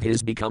question of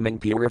his becoming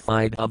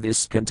purified of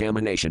this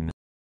contamination.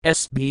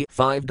 SB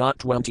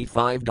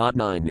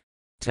 5.25.9.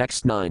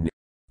 Text 9.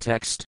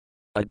 Text.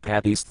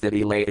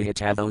 Adpatisthiti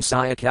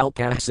layitavosaya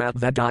kalpah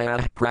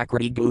vadaya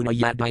prakriti guna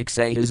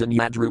yadiksayasan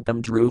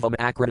yadrupam dhruvam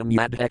akritam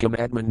yadhekam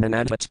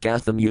edmananatat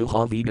katham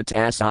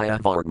yuhavigatasaya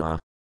varma.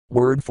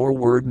 Word for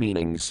word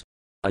meanings.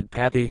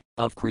 Adpati,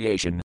 of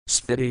creation,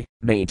 sthiti,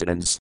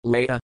 maintenance,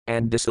 laya,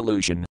 and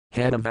dissolution,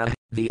 hedava,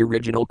 the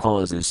original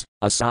causes,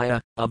 asaya,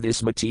 of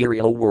this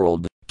material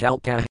world,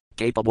 kalpa,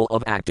 capable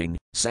of acting,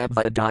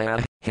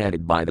 sabvadaya,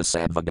 headed by the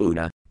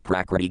sabvaguna,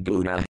 prakriti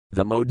guna,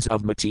 the modes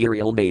of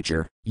material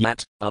nature,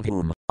 yat, of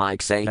whom,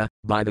 iksaya,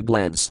 by the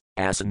glance,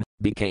 asan,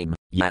 became,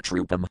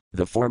 yatrupam,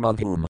 the form of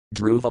whom,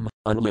 dhruvam,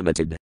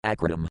 unlimited,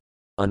 akritam,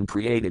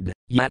 uncreated,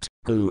 yat,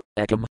 who,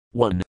 ekam,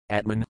 one,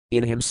 atman,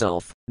 in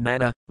himself,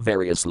 nana,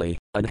 variously,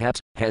 anhat,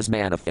 has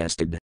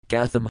manifested,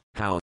 katham,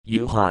 how,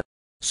 yuha.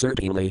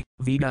 Certainly,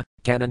 Veda,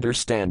 can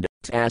understand,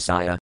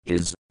 tasaya,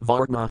 his,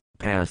 varma,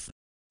 path.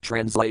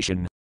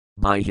 Translation.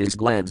 By his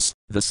glance,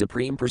 the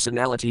Supreme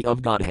Personality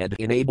of Godhead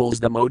enables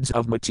the modes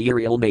of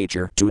material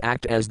nature to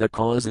act as the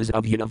causes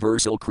of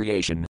universal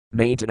creation,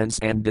 maintenance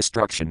and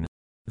destruction.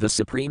 The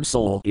Supreme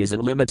Soul is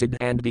unlimited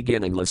and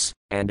beginningless,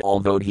 and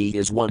although he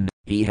is one,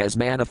 he has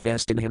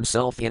manifested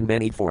himself in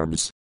many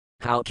forms.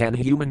 How can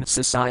human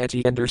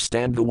society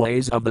understand the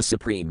ways of the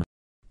Supreme?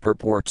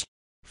 Purport.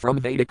 From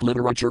Vedic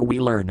literature we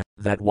learn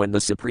that when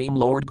the Supreme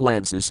Lord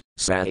glances,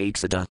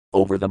 saeksata,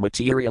 over the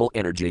material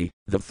energy,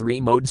 the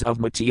three modes of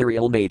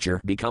material nature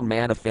become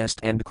manifest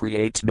and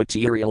create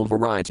material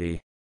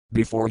variety.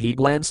 Before he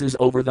glances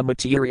over the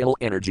material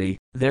energy,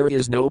 there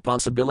is no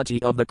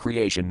possibility of the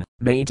creation,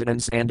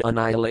 maintenance and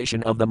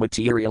annihilation of the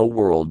material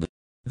world.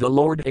 The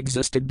Lord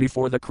existed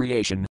before the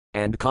creation,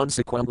 and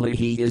consequently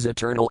he is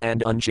eternal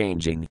and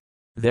unchanging.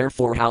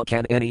 Therefore how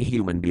can any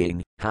human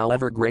being,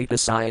 however great a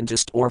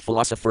scientist or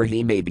philosopher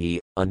he may be,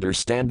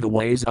 understand the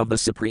ways of the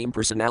Supreme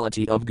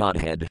Personality of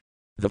Godhead?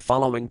 The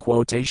following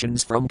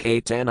quotations from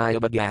Caitanya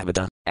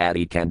Bhagavata,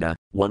 Adikanda,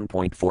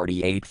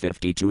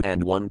 1.4852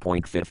 and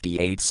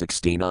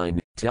 1.5869,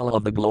 tell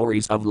of the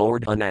glories of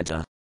Lord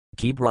Ananta.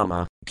 Ki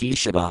Brahma, Ki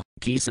Shiva,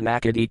 Ki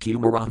Sanakadi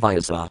Kumara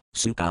Vyasa,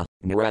 Sukha,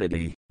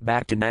 Naradadi,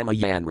 back to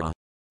Namayanra.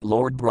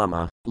 Lord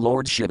Brahma,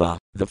 Lord Shiva,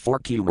 the four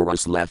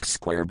Kumaras left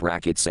square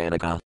bracket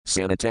Sanaka,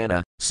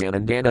 Sanatana,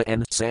 Sanandana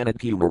and Sanat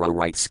Kumara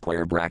right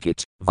square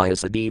bracket,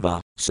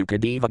 Vyasadeva,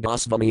 Sukadeva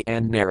Goswami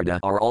and Narada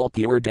are all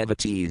pure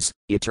devotees,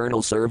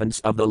 eternal servants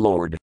of the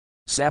Lord.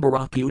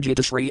 Sabara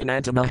Pujita Sri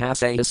Ananta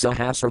Mahasaya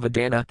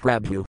Sahasravadana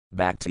Prabhu,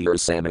 back to your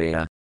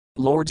Samaya.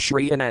 Lord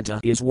Sri Ananta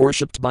is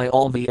worshipped by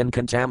all the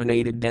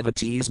uncontaminated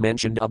devotees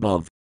mentioned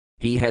above.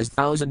 He has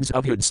thousands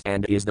of hoods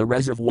and is the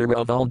reservoir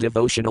of all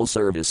devotional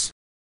service.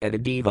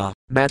 Adideva,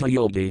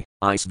 Matayogi,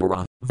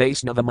 Isvara,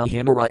 Vaisnava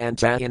Mahimara and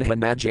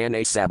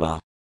Tahinhamajane Sabha.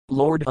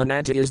 Lord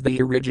Ananta is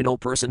the original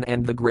person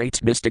and the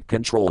great mystic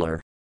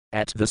controller.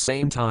 At the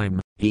same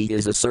time, he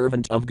is a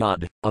servant of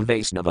God, a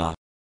Vaisnava.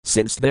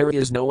 Since there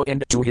is no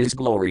end to his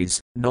glories,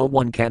 no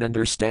one can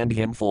understand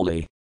him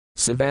fully.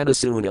 Savana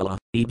Sunila,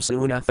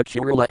 Ibsuna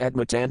Thakurala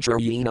Admatantra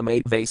Yena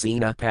Mate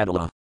Vasina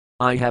Padala.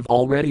 I have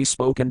already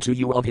spoken to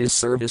you of his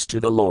service to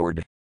the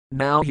Lord.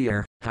 Now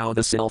hear how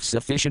the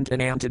self-sufficient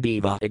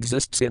Anantadeva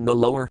exists in the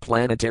lower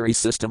planetary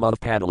system of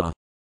Padala.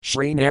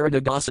 Sri Narada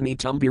Gosani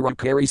Tumbira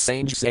Kari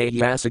Sanj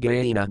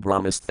Sayasagayana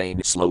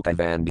Brahmasthane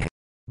Slokavand.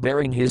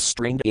 Bearing his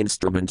stringed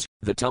instrument,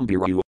 the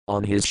Tumbiru,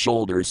 on his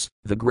shoulders,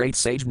 the great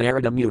sage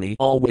Narada Muni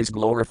always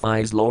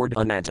glorifies Lord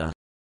Ananta.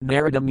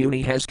 Narada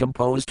Muni has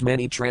composed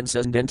many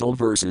transcendental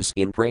verses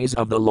in praise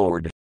of the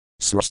Lord.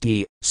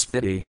 Srasti,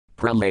 Sthiti,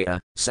 Pralaya,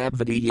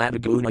 Sabvadi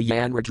Yadaguna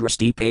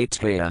Yanradrasti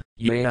Paitaya,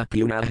 Yaya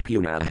Punah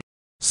Punah.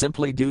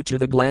 Simply due to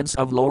the glance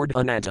of Lord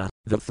Ananta,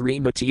 the three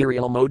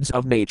material modes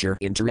of nature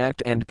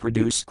interact and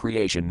produce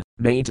creation,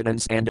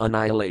 maintenance and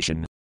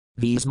annihilation.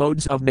 These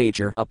modes of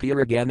nature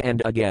appear again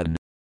and again.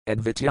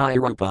 Advityaya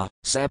Rupa,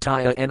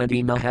 Satya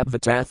Anadi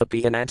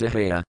Mahabhatathapi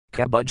Anantahaya,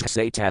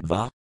 Kabujhase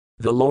Tadva.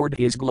 The Lord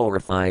is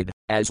glorified,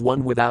 as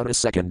one without a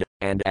second,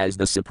 and as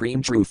the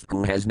Supreme Truth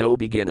who has no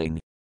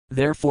beginning.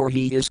 Therefore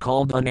he is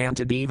called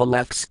Anantadeva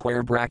left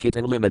square bracket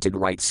and limited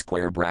right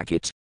square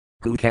bracket.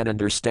 Who can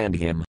understand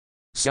him?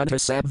 Santa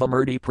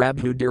Sabvamurti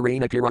Prabhu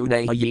Dharina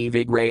Karuneha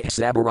Vigre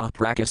Sabara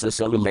Prakasa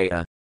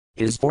Salulaya.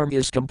 His form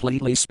is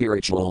completely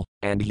spiritual,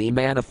 and he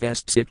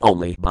manifests it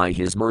only by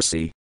his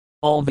mercy.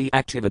 All the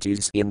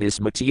activities in this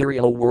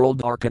material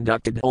world are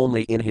conducted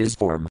only in his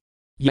form.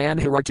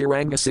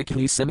 Yanharatiranga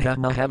Sikhi Simha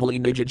Mahavali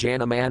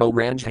Nijajana Mano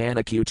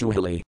Ranjhana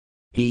Kutuhili.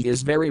 He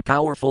is very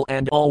powerful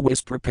and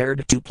always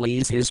prepared to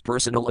please his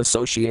personal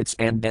associates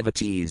and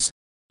devotees.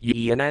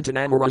 Ye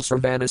Anantanamara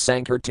Sarvana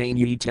Sankirtan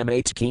Ye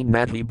Temate Keen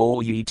Madhi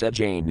Bol Ye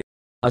Tajain.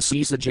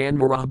 Asisa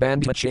Janmara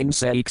Bandha Ching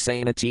Saik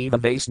Sanativa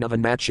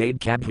Vaisnavan Machade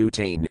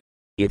Kabhutain.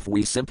 If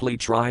we simply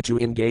try to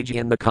engage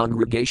in the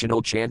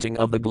congregational chanting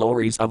of the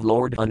glories of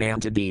Lord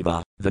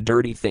Anantadeva, the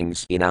dirty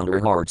things in our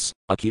hearts,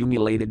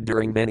 accumulated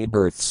during many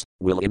births,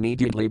 will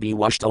immediately be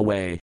washed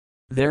away.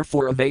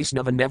 Therefore a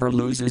Vaisnava never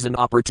loses an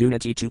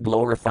opportunity to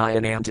glorify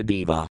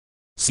Anantadeva.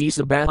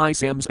 Sisabhai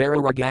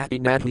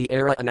Samspararagati Nadhi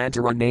Era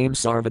Anantara name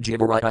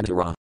Sarvajivara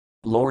Antara.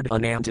 Lord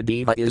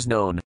Anantadeva is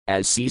known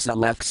as Sisa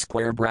left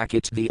square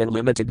bracket the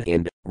unlimited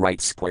end,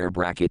 right square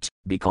bracket,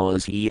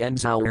 because he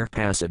ends our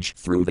passage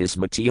through this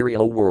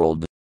material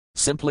world.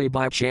 Simply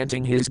by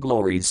chanting his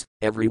glories,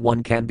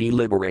 everyone can be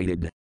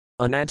liberated.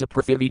 Ananta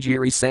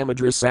Prithivijiri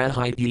Samudra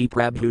Sahiti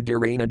Prabhu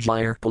Dharina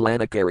Jayar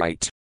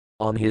Palanakarite.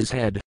 On his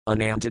head,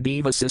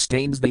 Anantadeva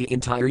sustains the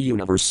entire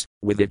universe,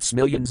 with its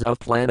millions of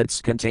planets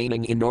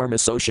containing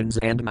enormous oceans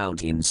and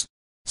mountains.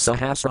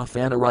 Sahasra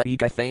Fanara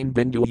Ekathane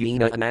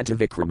Binduyina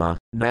Anantavikrama,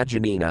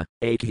 Najanina,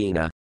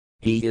 Akina.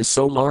 He is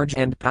so large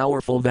and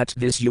powerful that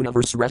this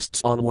universe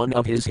rests on one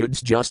of his hoods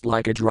just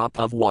like a drop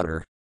of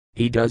water.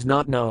 He does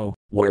not know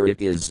where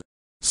it is.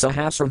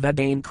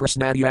 Sahasravadane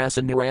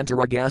Krishnadhyasa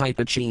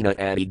Nirantaragahipachina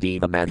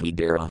Adideva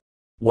Madhidara.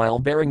 While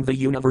bearing the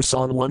universe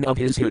on one of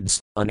his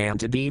hoods,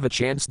 Anantadeva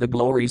chants the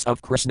glories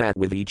of Krishna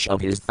with each of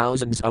his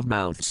thousands of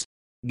mouths.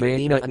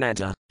 Gaina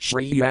Ananta,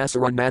 Sri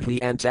Yasaran Madhi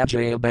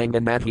Antajaya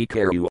Bangan Madhi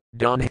Karu,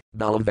 Don,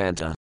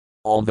 Balavanta.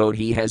 Although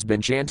he has been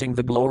chanting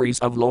the glories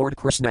of Lord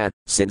Krishna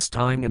since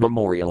time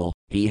immemorial,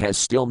 he has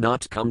still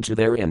not come to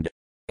their end.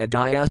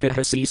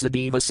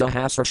 Adayapahasisadeva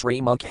Sahasra Shri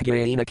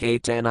Mukhyaina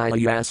Ketanaya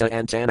Yasa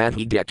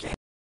Antanadhi Dek.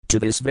 To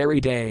this very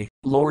day,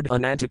 Lord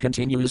Ananta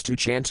continues to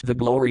chant the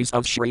glories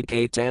of Sri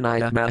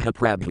Caitanya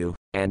Mahaprabhu,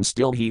 and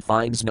still he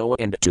finds no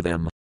end to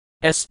them.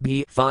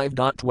 SB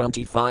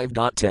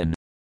 5.25.10.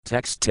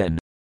 Text 10.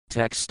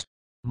 Text.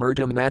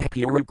 Murtam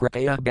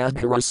Madhpurakrapaya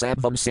Badhara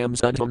Sabvam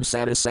Samsudham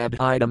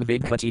Sadasabhidam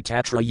Vighati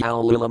Tatra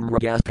Yaulilam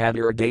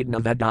Ragaspadir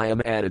Dadna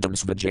Vadayam Adidam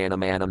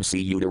Svajanamanam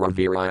Siyudara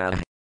Viraya.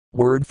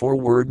 Word for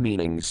word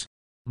meanings.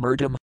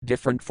 Murtam,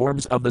 different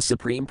forms of the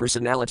Supreme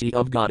Personality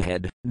of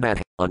Godhead,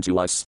 Madh, unto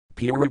us.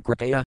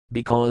 Purakrapaya,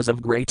 because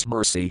of great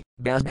mercy,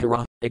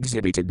 Badhara,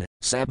 exhibited,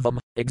 Sabvam,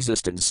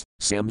 existence,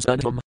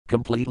 Samsudham,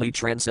 completely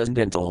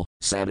transcendental,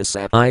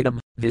 Sadasabhidam,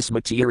 this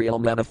material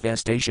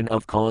manifestation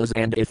of cause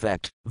and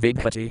effect,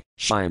 Vighati,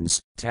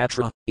 shines,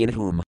 Tatra, in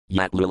whom,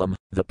 Yatlilam,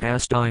 the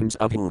pastimes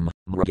of whom,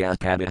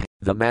 Mragapada,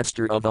 the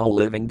master of all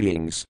living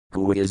beings,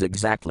 who is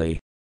exactly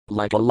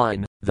like a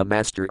lion, the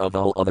master of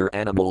all other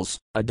animals,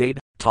 adade,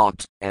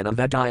 talked,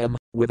 anavadayam,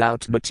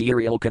 without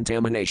material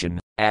contamination,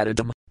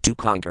 adidam, to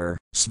conquer,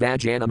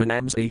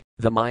 svajanamanamsi,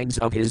 the minds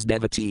of his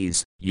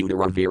devotees,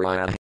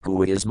 Udaraviraya,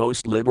 who is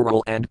most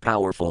liberal and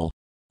powerful.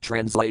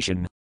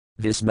 Translation.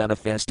 This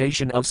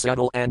manifestation of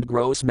subtle and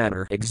gross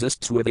matter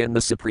exists within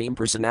the Supreme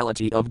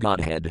Personality of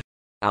Godhead.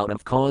 Out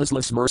of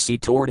causeless mercy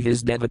toward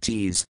his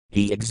devotees,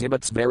 he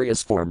exhibits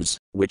various forms,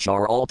 which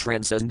are all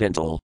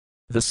transcendental.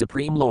 The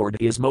Supreme Lord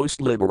is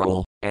most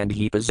liberal, and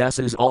he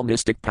possesses all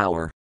mystic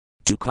power.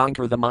 To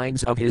conquer the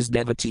minds of his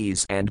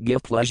devotees and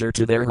give pleasure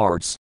to their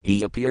hearts,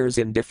 he appears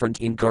in different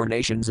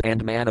incarnations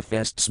and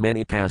manifests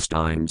many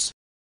pastimes.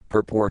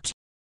 Purport.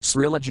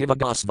 Srila Jiva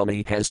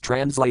Goswami has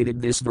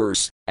translated this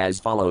verse as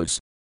follows.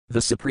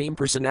 The Supreme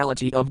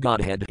Personality of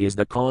Godhead is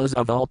the cause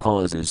of all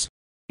causes.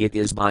 It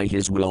is by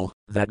his will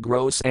that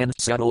gross and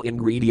subtle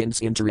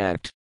ingredients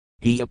interact.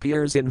 He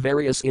appears in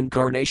various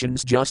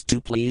incarnations just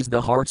to please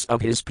the hearts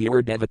of his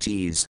pure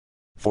devotees.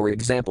 For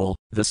example,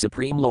 the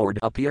Supreme Lord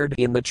appeared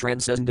in the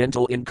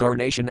transcendental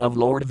incarnation of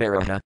Lord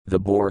Varaha, the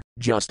boar,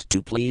 just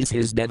to please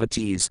his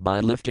devotees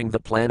by lifting the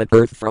planet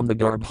Earth from the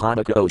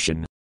Garbhodaka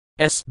ocean.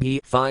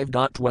 SB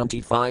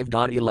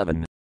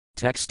 5.25.11.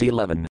 Text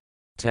 11.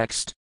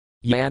 Text.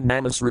 Yan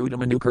namas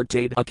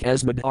rudamanukirtade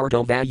akasmad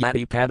arto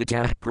vayati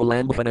padita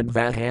pralambanad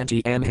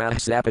vahanti amha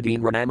sapadin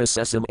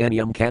ranamasesam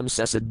enyam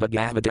kamsesad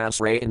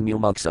bhagavatas rayan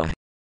mumuksa.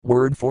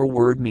 Word for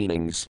word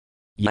meanings.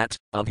 Yet,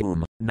 of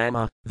whom,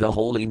 nama, the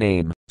holy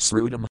name,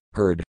 srudam,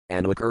 heard,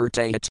 and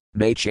akirtate,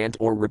 may chant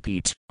or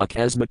repeat,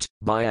 akasmat,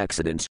 by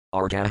accident,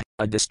 arta,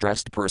 a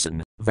distressed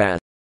person, va,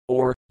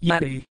 or,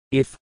 yati,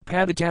 if,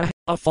 padita,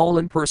 a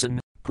fallen person,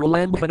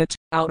 pralambhanat,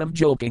 out of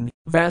joking,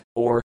 vat,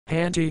 or,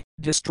 hanti,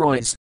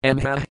 destroys,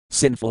 amha,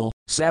 sinful,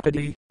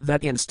 sapadi,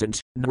 that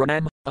instant,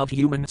 nranam, of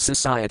human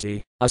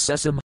society,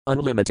 assessam,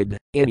 unlimited,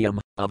 inyam,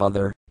 of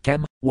other,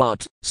 kem,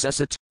 what,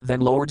 sesat, then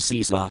Lord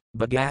Sisa,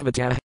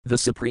 Bhagavata, the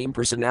Supreme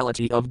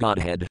Personality of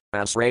Godhead,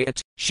 asrayat,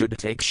 should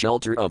take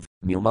shelter of,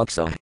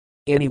 mumuksa,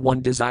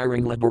 anyone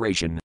desiring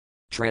liberation.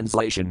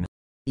 Translation.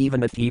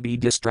 Even if he be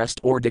distressed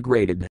or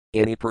degraded,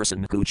 any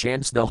person who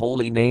chants the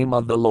holy name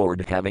of the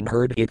Lord having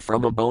heard it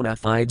from a bona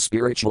fide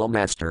spiritual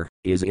master,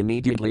 is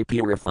immediately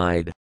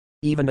purified.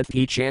 Even if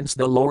he chants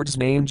the Lord's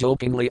name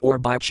jokingly or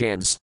by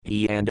chance,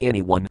 he and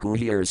anyone who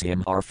hears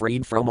him are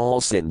freed from all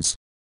sins.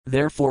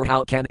 Therefore,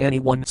 how can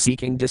anyone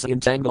seeking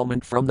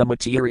disentanglement from the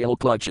material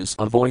clutches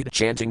avoid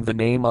chanting the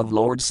name of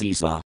Lord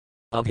Sisa?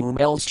 Of whom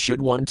else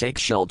should one take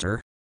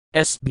shelter?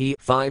 SB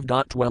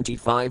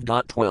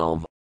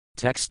 5.25.12.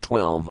 Text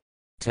 12.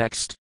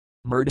 Text.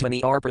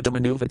 Murdhani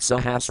arpatamanuvat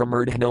sahasra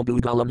murdhano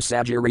budalam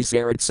sajari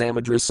sarat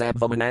samadra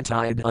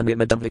sabvamanatayad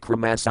unimadam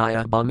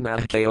vikramasaya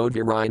bangmah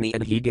kaodvirini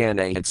and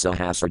higane at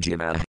sahasra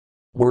jiva.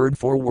 Word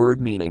for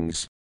word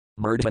meanings.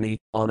 Murdhani,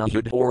 on a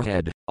hood or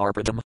head,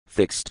 arpatam,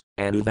 fixed,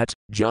 anuvat,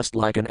 just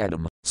like an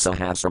atom,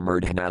 sahasra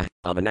murdhana,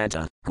 of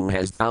ananta, who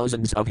has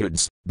thousands of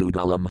hoods,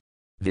 budalam.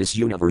 This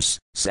universe,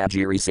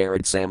 Sajiri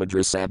Sarat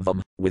Samudra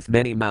Sabvam, with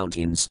many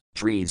mountains,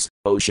 trees,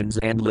 oceans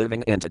and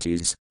living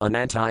entities,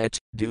 Anantayat,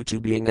 due to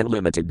being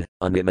unlimited,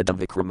 Unimadam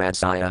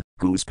Vikramasaya,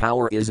 whose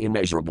power is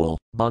immeasurable,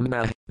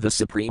 Bhamma, the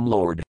Supreme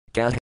Lord,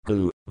 Kah,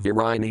 who,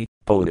 Virini,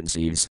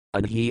 potencies,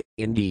 and he,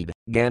 indeed,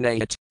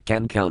 Ganayat,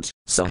 can count,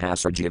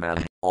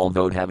 Sahasrajiva,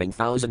 although having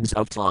thousands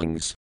of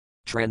tongues.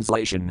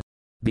 Translation.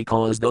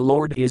 Because the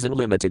Lord is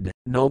unlimited,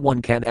 no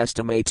one can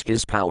estimate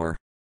his power.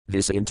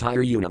 This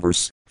entire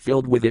universe,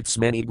 filled with its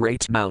many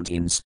great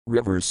mountains,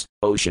 rivers,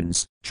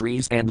 oceans,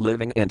 trees and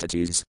living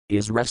entities,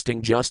 is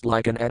resting just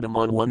like an atom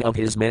on one of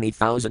his many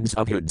thousands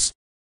of hoods.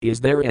 Is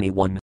there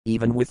anyone,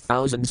 even with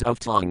thousands of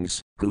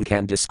tongues, who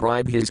can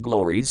describe his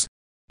glories?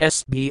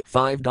 SB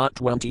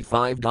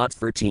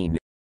 5.25.13.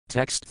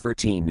 Text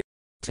 13.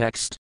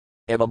 Text.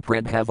 Evam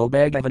Prabhavo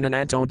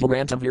Bhagavananato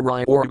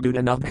Durantavirai or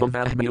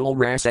Gudanabhavahmul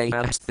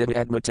Rasayasthit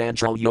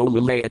Admatantral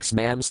Yolulaix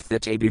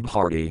Mamsthite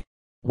Bibharti.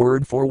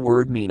 Word for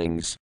word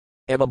meanings.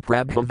 Evam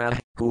Prabhava,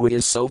 who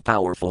is so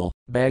powerful,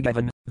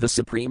 Bhagavan, the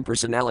Supreme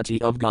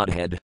Personality of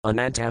Godhead,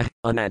 Ananta,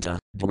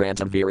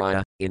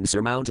 Durantaviraya,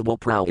 insurmountable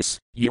prowess,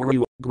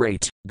 Uru,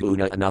 great,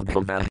 Guna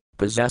Anubhava,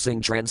 possessing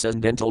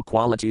transcendental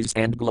qualities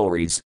and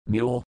glories,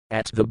 Mule,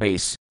 at the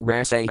base,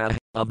 Rasaya,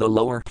 of the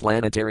lower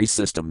planetary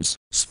systems,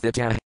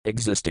 Sthita,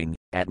 existing,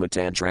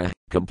 Atmatantra,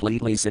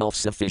 completely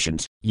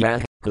self-sufficient, Yah,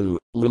 who,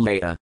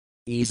 Lulaya,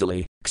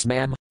 easily,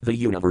 Xmam, the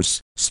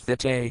universe,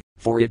 Sthite,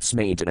 for its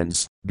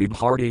maintenance,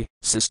 Bibharti,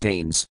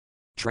 sustains.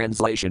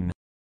 Translation.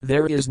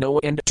 There is no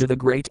end to the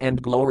great and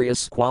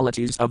glorious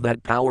qualities of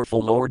that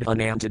powerful Lord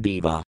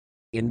Anantadeva.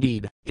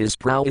 Indeed, his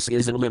prowess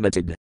is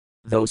unlimited.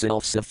 Though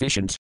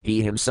self-sufficient,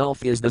 he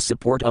himself is the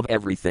support of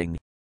everything.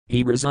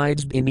 He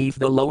resides beneath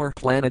the lower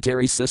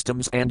planetary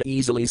systems and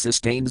easily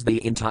sustains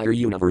the entire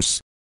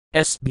universe.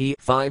 SB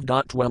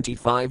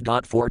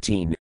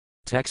 5.25.14.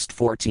 Text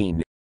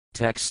 14.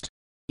 Text.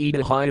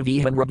 Idahaya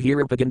vihan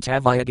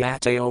rabhirapagantavaya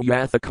gateo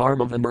yatha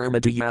karma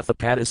vanmurmada yatha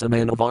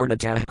padasamana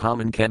varnatah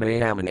kaman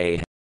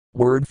kanayamane.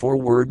 Word for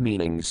word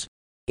meanings.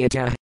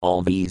 Ita,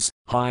 all these,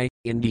 high,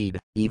 Indeed,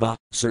 Eva,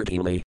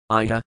 certainly,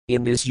 Iya,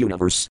 in this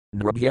universe,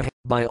 Nrabhya,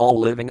 by all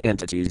living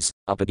entities,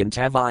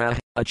 Upagantavaya,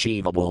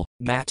 achievable,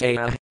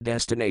 Gataya,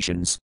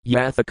 destinations,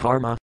 Yatha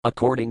karma,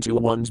 according to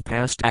one's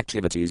past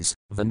activities,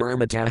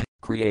 Vinirmata,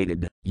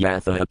 created,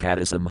 Yatha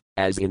apadism,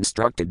 as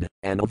instructed,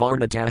 and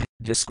Avarnata,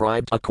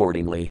 described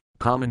accordingly,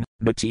 common,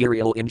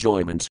 material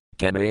enjoyment,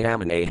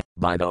 Kamayamane,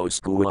 by those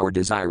who are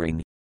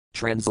desiring.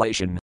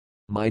 Translation.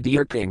 My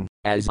dear king,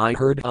 as I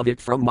heard of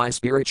it from my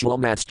spiritual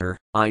master,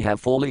 I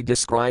have fully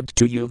described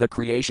to you the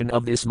creation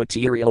of this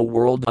material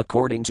world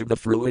according to the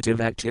fruitive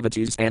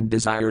activities and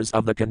desires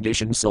of the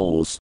conditioned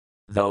souls.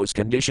 Those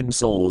conditioned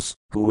souls,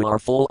 who are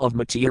full of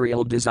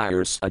material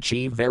desires,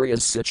 achieve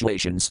various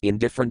situations in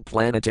different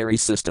planetary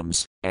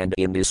systems, and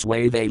in this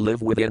way they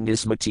live within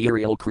this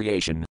material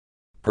creation.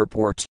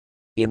 Purport.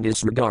 In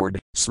this regard,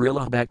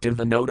 Srila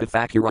Bhaktivinoda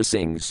Thakura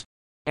sings,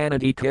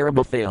 Anadi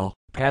Karamathale,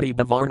 Patti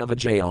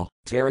Bhavarnavajale,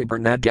 Tari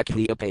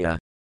Bernadekhiapaya.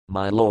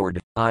 My lord,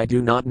 I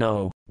do not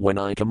know when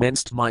I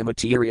commenced my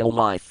material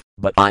life,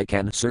 but I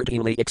can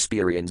certainly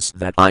experience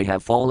that I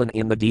have fallen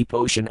in the deep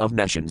ocean of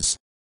nescience.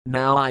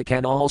 Now I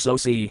can also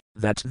see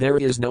that there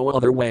is no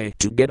other way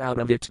to get out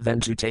of it than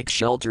to take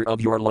shelter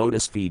of your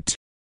lotus feet.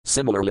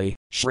 Similarly,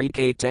 Sri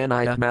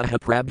Caitanya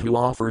Mahaprabhu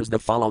offers the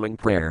following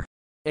prayer.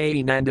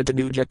 Ainanda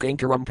Tanuja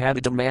Kankaram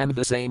Paditam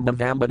Manvasam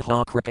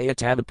Navambadha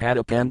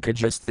Kripayatadapada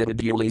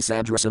Pankajasthidaduli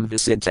Sadrasam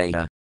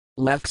Visintaya.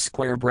 Left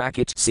square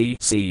bracket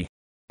CC.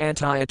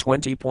 Antaya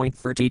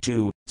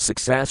 20.32,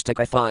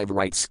 Succastika 5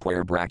 right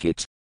square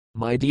bracket.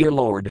 My dear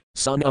Lord,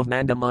 son of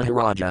Nanda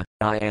Maharaja,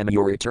 I am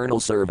your eternal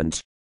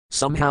servant.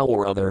 Somehow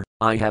or other,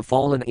 I have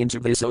fallen into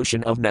this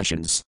ocean of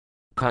nescience.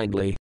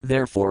 Kindly,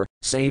 therefore,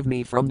 save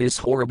me from this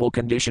horrible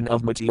condition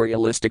of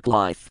materialistic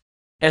life.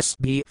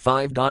 SB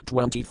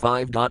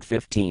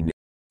 5.25.15.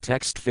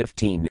 Text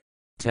 15.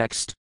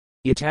 Text.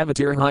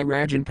 Yatavatir hi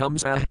Rajan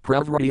Kamsa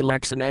Pravrati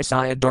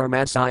Laksanasaya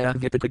Dharmasaya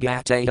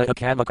Vipakagataya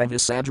Akavaka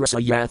Visadrasa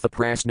Yatha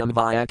Prasnam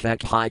Vyakak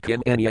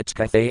Hikim Enyat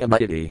Kathaya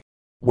Madidi.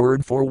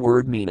 Word for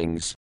word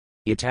meanings.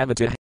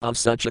 Yatavata, of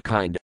such a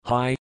kind,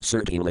 hi,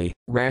 certainly,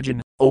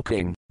 Rajan, O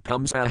king,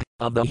 Kamsa,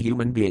 of the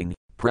human being,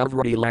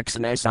 Pravrati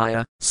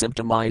Laksanasaya,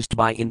 symptomized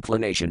by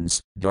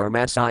inclinations,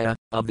 Dharmasaya,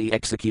 of the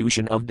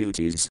execution of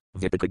duties,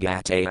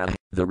 Vipakagataya,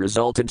 the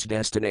resultant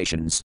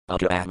destinations,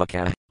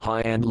 Akavaka,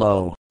 high and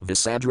low,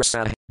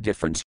 Visadrasa,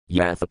 different,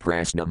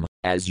 Yathaprasnam,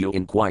 as you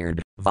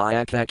inquired,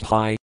 Vyakak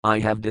high, I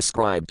have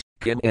described,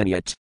 Kim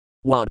Enyat.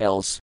 What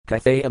else,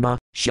 Kathayama,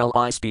 shall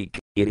I speak,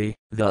 iti,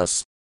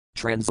 thus.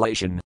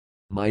 Translation.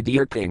 My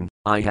dear king,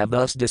 I have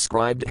thus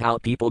described how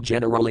people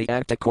generally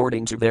act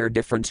according to their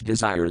different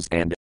desires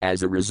and,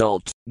 as a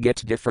result,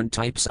 get different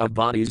types of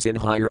bodies in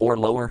higher or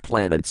lower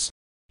planets.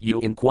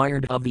 You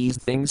inquired of these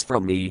things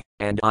from me,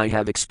 and I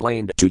have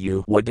explained to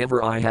you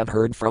whatever I have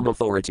heard from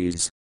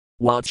authorities.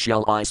 What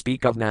shall I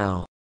speak of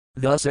now?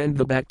 Thus end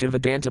the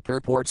Bhaktivedanta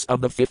purports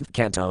of the 5th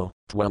canto,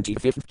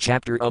 25th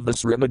chapter of the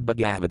Srimad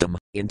Bhagavatam,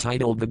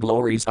 entitled The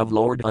Glories of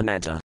Lord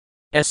Ananta.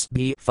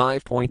 SB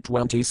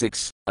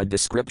 5.26, a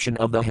description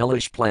of the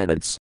hellish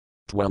planets.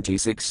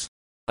 26.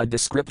 A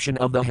description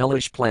of the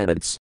hellish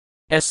planets.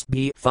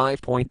 SB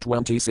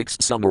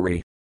 5.26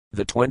 summary.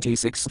 The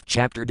 26th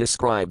chapter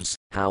describes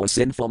how a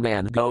sinful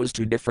man goes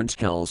to different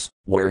hells,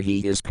 where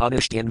he is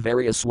punished in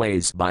various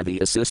ways by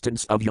the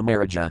assistance of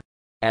Yamaraja.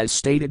 As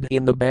stated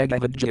in the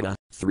Bhagavad Gita,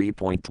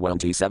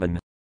 3.27.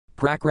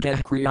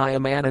 Prakrita kriyaya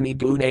manani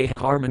gune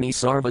harmony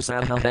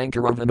sarvasaha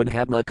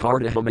hankaravamidhabma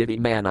kardahamiti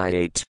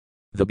manayate.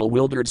 The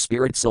bewildered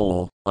spirit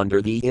soul,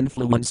 under the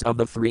influence of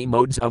the three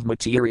modes of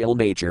material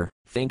nature,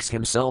 thinks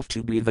himself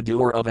to be the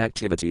doer of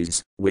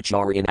activities, which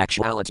are in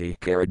actuality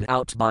carried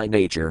out by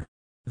nature.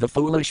 The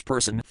foolish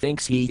person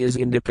thinks he is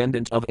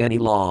independent of any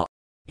law.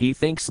 He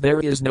thinks there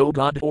is no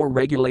God or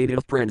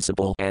regulative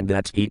principle and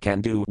that he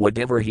can do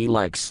whatever he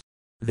likes.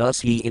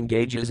 Thus he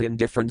engages in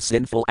different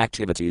sinful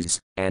activities,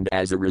 and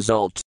as a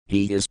result,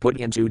 he is put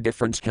into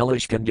different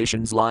hellish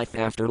conditions life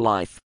after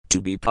life, to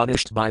be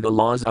punished by the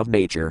laws of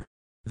nature.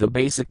 The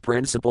basic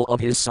principle of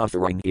his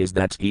suffering is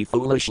that he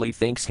foolishly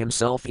thinks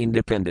himself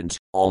independent,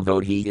 although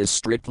he is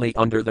strictly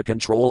under the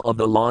control of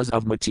the laws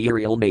of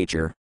material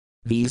nature.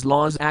 These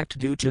laws act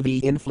due to the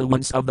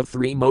influence of the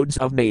three modes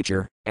of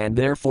nature, and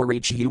therefore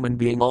each human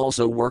being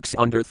also works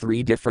under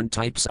three different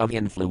types of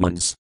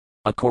influence.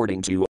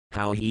 According to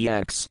how he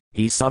acts,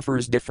 he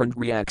suffers different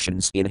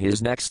reactions in his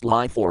next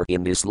life or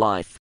in this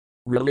life.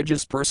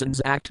 Religious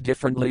persons act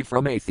differently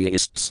from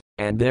atheists,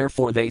 and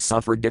therefore they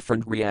suffer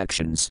different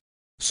reactions.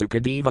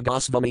 Sukadeva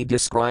Goswami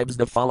describes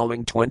the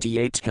following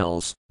 28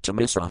 hells: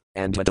 Tamisra,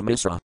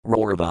 Antitamisra,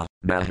 Rorva,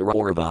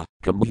 Maharorva,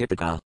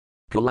 Kamhipaka,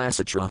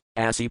 Kalasatra,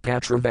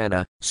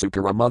 Asipatravana,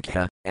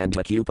 Sukaramukha,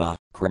 Antakupa,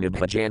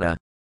 Krimibhajana,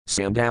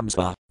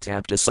 Sandamsva,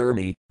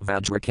 Taptasurmi,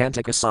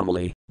 Vajrakantika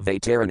Samali,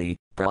 Vaitarani,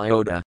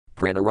 Prayota,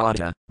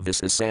 Pranarata,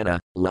 Visasana,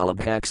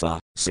 Lalabhaksa,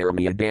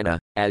 Saramyadana,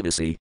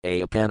 Adasi,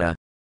 Ayapana,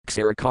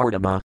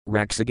 Ksarikardama,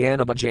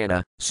 Raksagana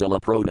Bhajana,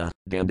 Silaproda,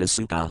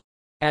 Dandasuka,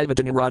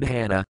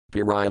 Advatanaradhana,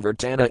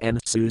 Pirayavartana and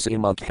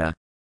Susimukha.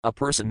 A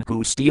person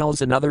who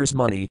steals another's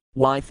money,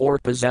 wife or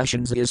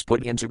possessions is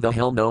put into the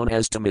hell known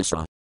as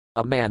Tamisra.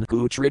 A man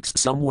who tricks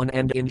someone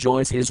and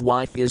enjoys his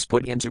wife is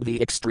put into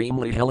the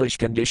extremely hellish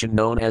condition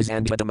known as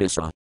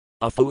Antitamisra.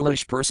 A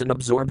foolish person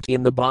absorbed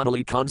in the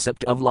bodily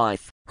concept of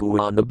life, who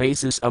on the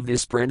basis of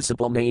this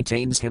principle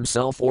maintains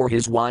himself or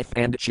his wife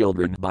and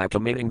children by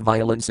committing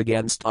violence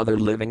against other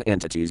living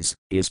entities,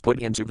 is put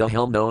into the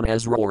hell known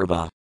as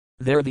Rorva.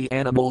 There the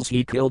animals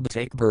he killed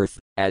take birth,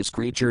 as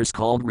creatures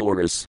called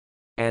Roras,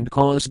 and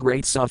cause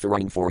great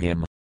suffering for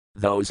him.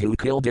 Those who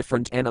kill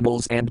different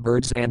animals and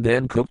birds and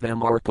then cook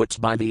them are put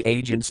by the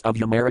agents of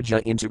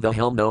Yamaraja into the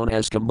hell known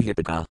as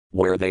Kamhipika,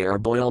 where they are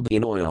boiled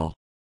in oil.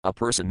 A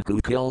person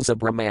who kills a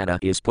Brahmana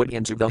is put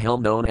into the hell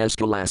known as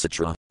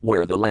Kalasatra,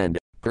 where the land,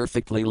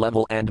 perfectly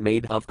level and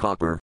made of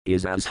copper,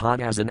 is as hot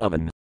as an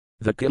oven.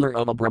 The killer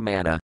of a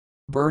Brahmana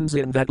burns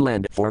in that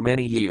land for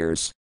many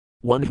years.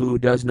 One who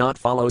does not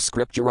follow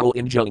scriptural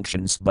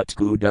injunctions but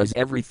who does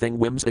everything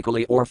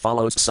whimsically or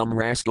follows some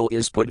rascal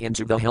is put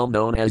into the hell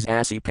known as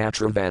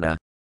Asipatravana.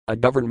 A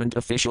government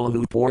official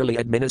who poorly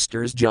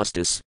administers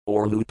justice,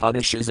 or who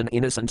punishes an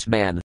innocent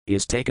man,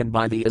 is taken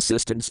by the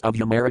assistance of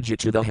Yamaraja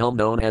to the hell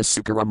known as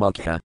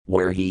Sukaramukha,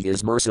 where he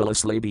is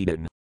mercilessly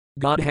beaten.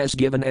 God has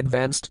given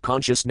advanced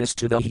consciousness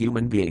to the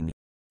human being.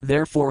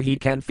 Therefore he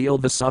can feel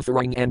the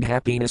suffering and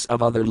happiness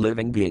of other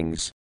living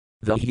beings.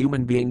 The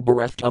human being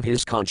bereft of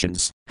his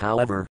conscience,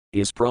 however,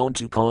 is prone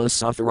to cause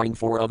suffering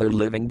for other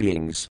living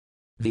beings.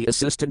 The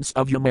assistance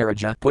of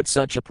Yamaraja puts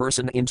such a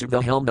person into the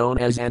hell known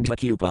as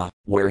Antakupa,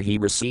 where he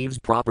receives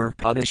proper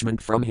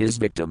punishment from his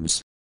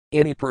victims.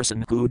 Any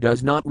person who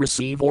does not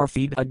receive or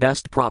feed a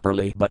guest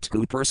properly but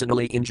who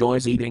personally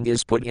enjoys eating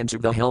is put into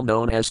the hell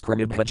known as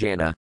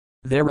Krimibhajana.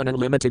 There an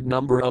unlimited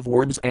number of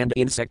worms and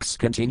insects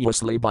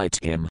continuously bite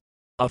him.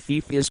 A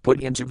thief is put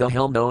into the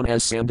hell known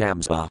as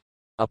Sandamsa.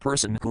 A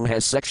person who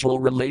has sexual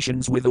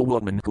relations with a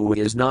woman who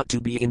is not to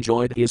be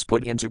enjoyed is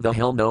put into the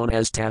hell known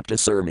as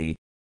Taptasurmi.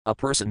 A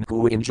person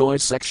who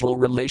enjoys sexual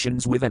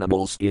relations with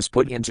animals is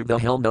put into the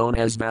hell known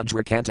as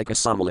Vajrakantaka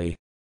Samali.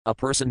 A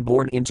person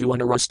born into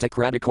an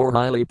aristocratic or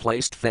highly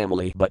placed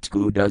family but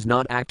who does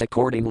not act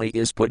accordingly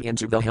is put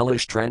into the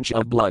hellish trench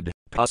of blood,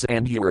 pus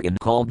and urine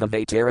called the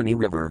Vaitarani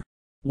river.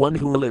 One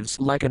who lives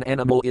like an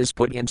animal is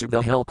put into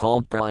the hell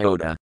called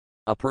Prayota.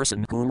 A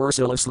person who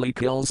mercilessly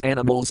kills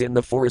animals in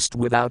the forest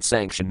without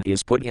sanction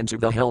is put into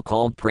the hell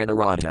called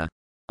Pranarata.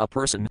 A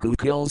person who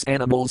kills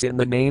animals in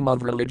the name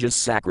of religious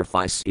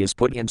sacrifice is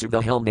put into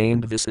the hell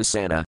named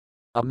Visasana.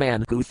 A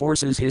man who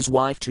forces his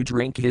wife to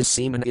drink his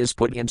semen is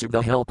put into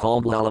the hell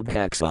called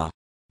Lalabhaksa.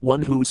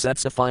 One who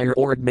sets a fire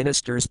or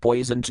administers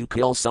poison to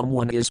kill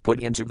someone is put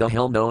into the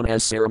hell known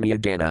as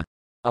Saramyadana.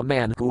 A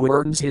man who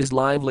earns his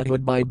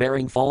livelihood by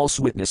bearing false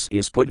witness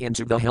is put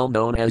into the hell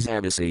known as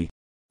Avasi.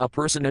 A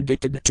person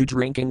addicted to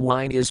drinking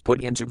wine is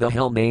put into the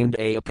hell named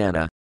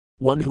Ayapana.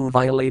 One who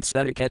violates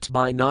etiquette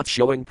by not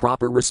showing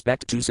proper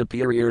respect to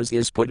superiors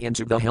is put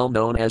into the hell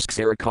known as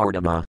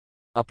Ksarikardama.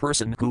 A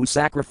person who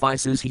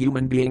sacrifices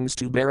human beings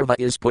to Bhairava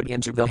is put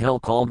into the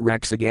hell called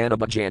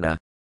Raksaganabhajana.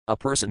 A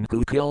person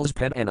who kills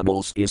pet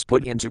animals is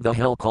put into the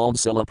hell called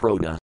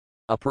Silaproda.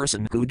 A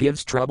person who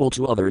gives trouble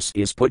to others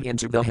is put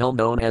into the hell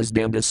known as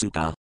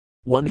Dandasuka.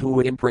 One who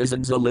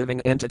imprisons a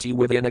living entity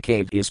within a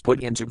cave is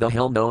put into the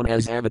hell known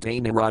as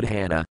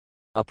Avatanaradhana.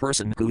 A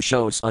person who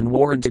shows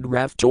unwarranted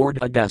wrath toward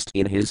a guest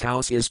in his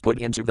house is put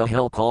into the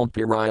hell called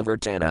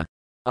Pirivartana.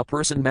 A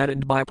person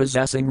maddened by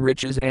possessing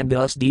riches and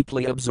thus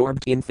deeply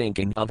absorbed in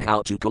thinking of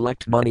how to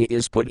collect money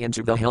is put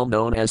into the hell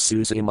known as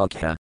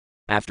Susimukha.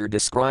 After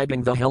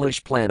describing the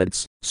hellish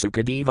planets,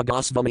 Sukadeva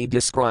Goswami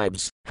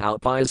describes how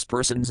pious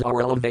persons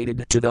are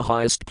elevated to the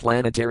highest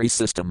planetary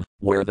system,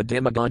 where the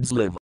demigods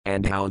live,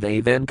 and how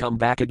they then come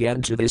back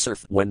again to this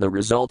earth when the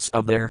results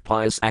of their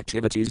pious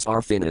activities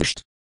are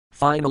finished.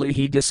 Finally,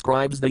 he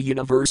describes the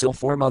universal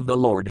form of the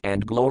Lord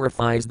and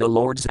glorifies the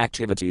Lord's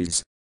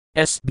activities.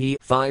 SB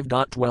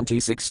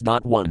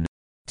 5.26.1.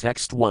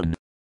 Text 1.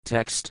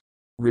 Text.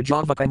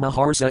 Rajavaka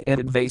Maharsa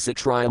Edadvasa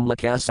Triam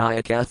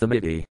Lakasaya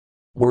Kathamiti.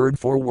 Word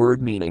for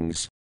word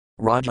meanings.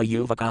 Raja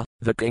Yuvaka,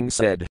 the king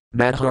said,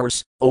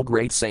 Madhars, O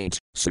great saint,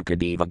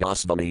 Sukadeva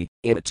Goswami,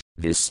 it,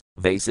 this,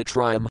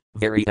 Vasatriam,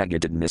 very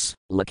eggedness,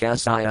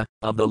 Lakasaya,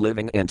 of the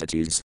living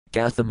entities,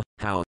 Katham,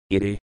 how,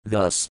 iti,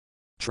 thus.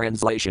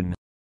 Translation.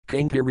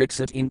 King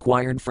Pariksit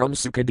inquired from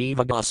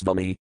Sukadeva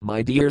Goswami,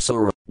 my dear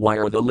sir, why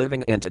are the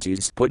living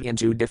entities put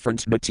into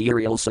different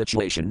material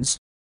situations?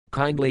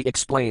 Kindly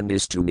explain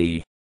this to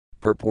me.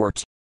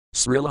 Purport.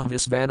 Srila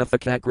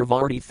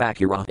Visvanathakakravarti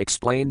Thakura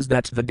explains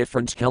that the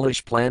different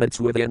hellish planets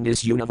within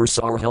this universe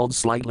are held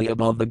slightly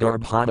above the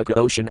Garbhodaka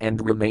ocean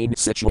and remain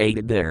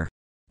situated there.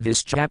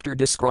 This chapter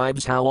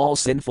describes how all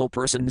sinful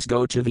persons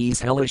go to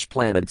these hellish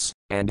planets,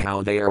 and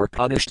how they are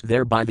punished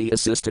there by the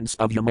assistance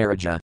of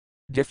Yamaraja.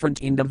 Different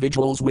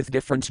individuals with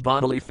different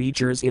bodily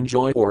features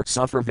enjoy or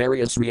suffer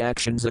various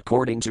reactions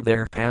according to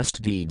their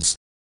past deeds.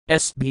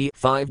 SB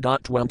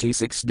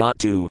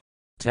 5.26.2.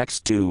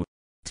 Text 2.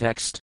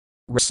 Text.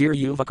 Rasir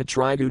Yuvaka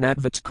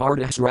Trigunatvat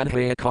Kardas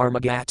Radhaya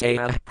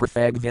Karmagataya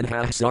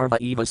Prafagvinha Sarva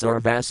Eva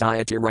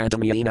Sarvasaya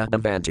Tirandamyana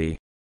Navanti.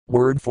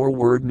 Word for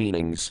word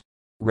meanings.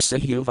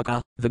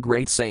 Rasihuvaka, the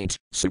great saint,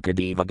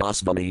 Sukadeva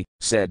Goswami,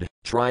 said,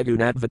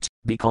 Trigunatvat,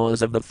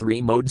 because of the three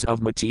modes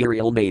of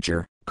material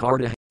nature,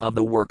 Karda, of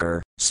the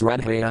worker,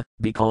 Sradhaya,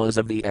 because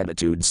of the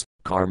attitudes,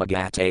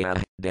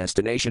 Karmagataya,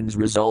 destinations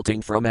resulting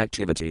from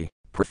activity,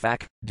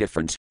 Prafak,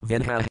 different,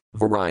 Vinha,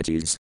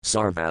 varieties,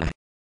 Sarva,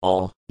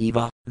 all,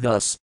 Eva,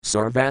 thus,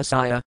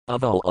 Sarvasaya,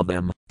 of all of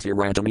them,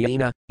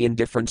 Tirandamyana, in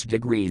different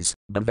degrees,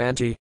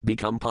 Bhavanti,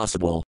 become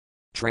possible.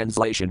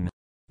 Translation.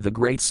 The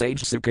great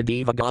sage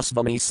Sukadeva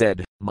Goswami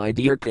said, My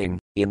dear king,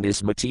 in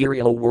this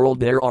material world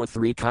there are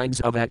three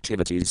kinds of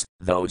activities,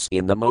 those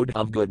in the mode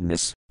of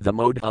goodness, the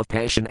mode of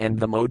passion and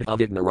the mode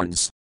of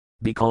ignorance.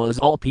 Because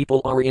all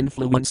people are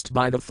influenced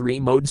by the three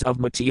modes of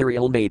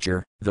material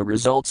nature, the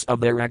results of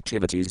their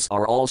activities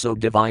are also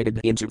divided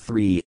into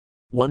three.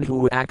 One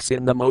who acts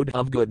in the mode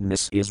of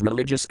goodness is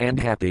religious and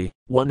happy,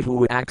 one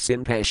who acts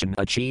in passion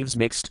achieves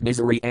mixed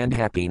misery and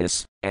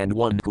happiness, and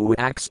one who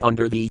acts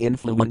under the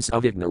influence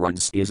of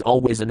ignorance is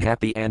always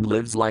unhappy and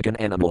lives like an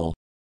animal.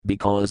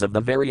 Because of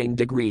the varying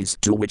degrees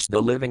to which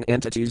the living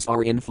entities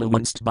are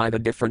influenced by the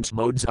different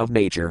modes of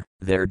nature,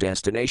 their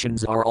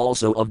destinations are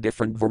also of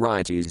different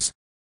varieties.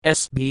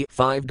 SB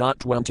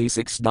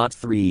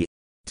 5.26.3.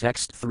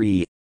 Text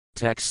 3.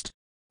 Text.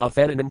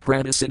 Afedanam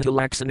pranasinta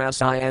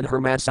laksanasaya and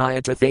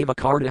hermasaya tatheva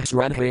kardas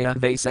radhaya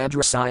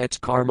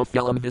vasadrasayat karma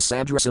phelam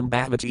visadrasam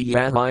bhavati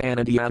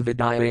yahayanadya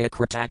vidaya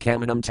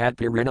kratakamanam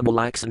tadpirinam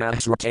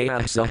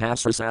laksanasrataya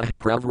sahasrasa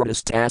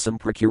pravratas tasam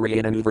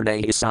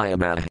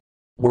procuriananuvarnayasayama.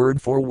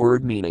 Word for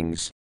word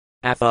meanings.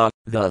 Atha,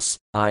 thus,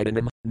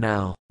 idanim,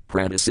 now,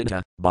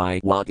 pranasinta,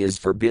 by what is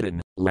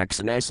forbidden,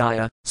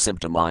 laksanasaya,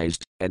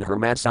 symptomized, and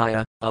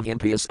hermasaya, of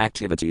impious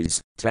activities,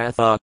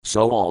 tatha,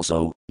 so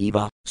also,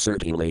 eva,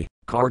 certainly,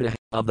 karda,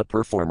 of the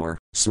performer,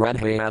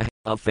 sradhaya,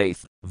 of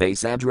faith,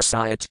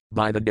 vasadrasayat,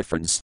 by the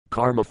difference,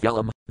 karma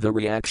phelam, the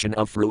reaction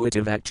of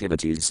fruitive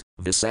activities,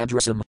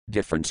 visadrasam,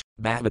 different,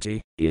 bhavati,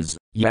 is,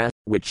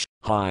 which,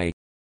 high.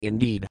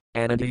 Indeed,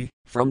 anadi,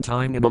 from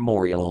time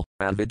immemorial,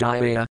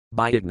 avidaya,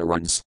 by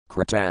ignorance,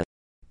 krata,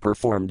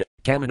 performed,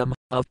 kamanam,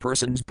 of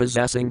persons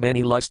possessing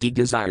many lusty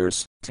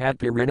desires,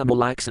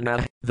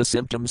 tadpirinamalaksana, the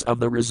symptoms of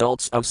the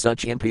results of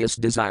such impious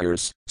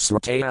desires,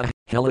 srataya,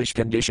 hellish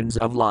conditions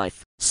of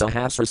life,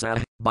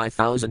 sahasrasa, by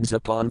thousands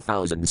upon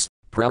thousands,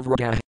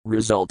 pravrata,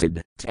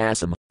 resulted,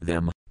 tasam,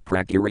 them,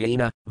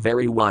 prakurayana,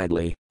 very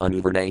widely,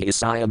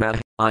 anuvarnayasayama,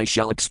 I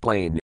shall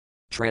explain.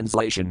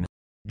 Translation.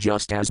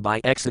 Just as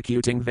by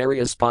executing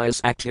various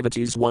pious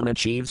activities one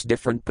achieves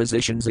different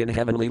positions in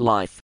heavenly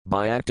life,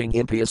 by acting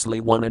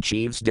impiously one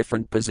achieves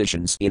different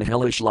positions in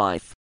hellish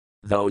life.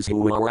 Those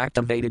who are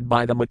activated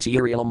by the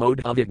material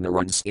mode of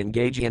ignorance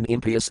engage in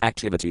impious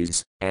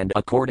activities, and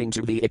according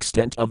to the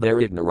extent of their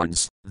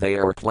ignorance, they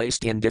are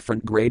placed in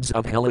different grades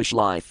of hellish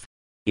life.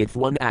 If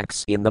one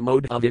acts in the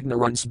mode of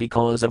ignorance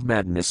because of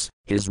madness,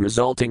 his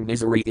resulting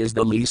misery is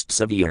the least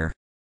severe.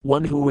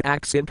 One who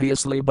acts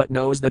impiously but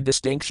knows the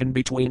distinction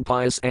between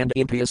pious and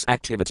impious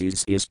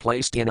activities is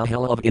placed in a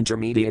hell of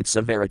intermediate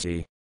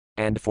severity.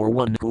 And for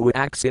one who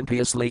acts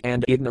impiously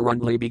and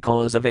ignorantly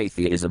because of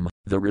atheism,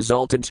 the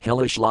resultant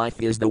hellish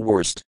life is the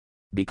worst.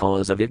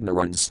 Because of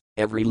ignorance,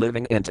 every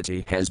living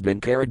entity has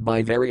been carried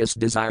by various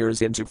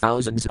desires into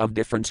thousands of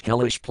different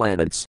hellish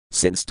planets,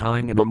 since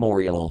time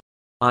immemorial.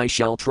 I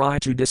shall try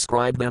to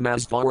describe them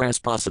as far as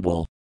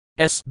possible.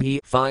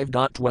 SB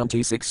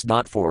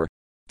 5.26.4.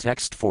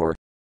 Text 4.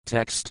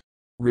 Text.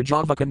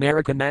 Rajavaka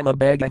Nama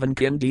Bhagavan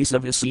Kindisa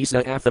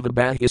Visisa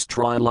Athavabahis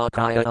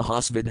Trilakaya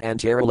Ahasvid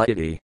Antarala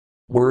Iti.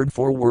 Word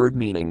for word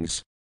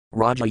meanings.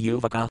 Raja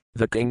Yuvaka,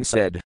 the king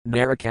said,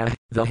 Naraka,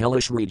 the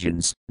hellish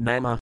regions,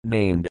 Nama,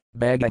 named,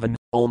 Bhagavan,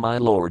 O my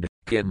lord,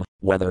 Kim,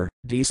 whether,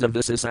 Disa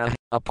Visisa,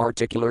 a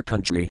particular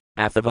country,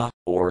 Athava,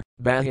 or,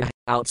 Bahya,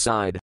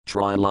 outside,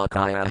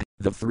 Trilakaya,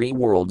 the three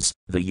worlds,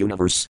 the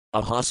universe,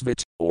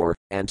 Ahasvit, or,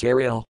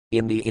 Antarial,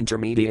 in the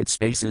intermediate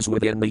spaces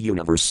within the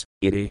universe,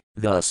 iti,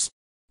 thus.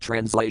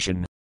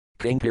 Translation.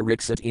 King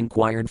Pariksit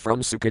inquired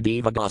from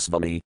Sukadeva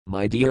Goswami,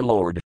 My dear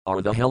lord,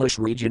 are the hellish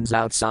regions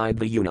outside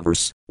the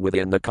universe,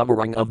 within the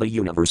covering of the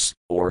universe,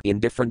 or in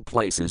different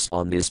places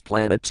on this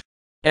planet?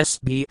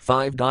 SB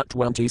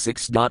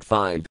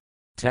 5.26.5.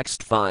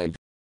 Text 5.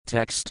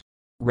 Text.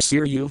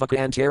 Rasir Yuvaka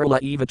Antarala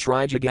Eva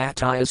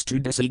Trijagatayas to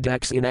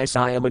Desidex in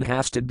Asiaman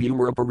Hastad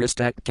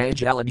Bumuraparistak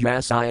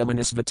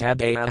Kajaladhyasiamanis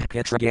Vitadaya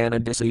Petragana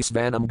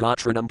Disisvanam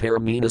Gotranam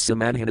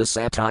Paraminasam Adhina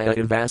Satya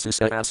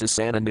Ivasisa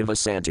Asasana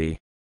Nivasanti.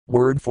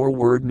 Word for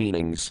word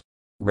meanings.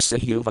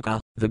 Rasihuvaka,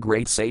 the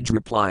great sage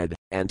replied,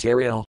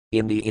 Antarial,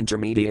 in the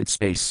intermediate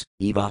space,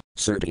 Eva,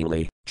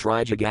 certainly,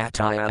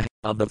 Trijagataya,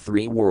 of the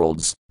three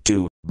worlds,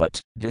 two,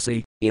 but,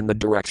 Disi, in the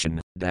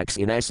direction, Dex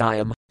in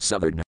Asiam,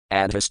 southern,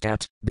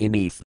 Adhistat,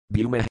 beneath,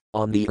 Bhuma,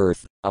 on the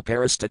earth,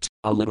 Aparistat,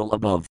 a little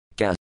above,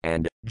 Ka,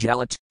 and,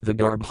 Jalat, the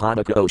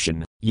Garbhodaka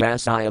ocean,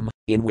 Yasiam,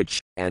 in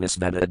which,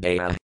 Anisveda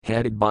Dea,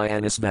 headed by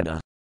Anisveda.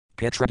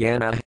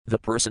 Pitragana, the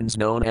persons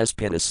known as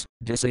Pitas,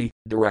 Disi,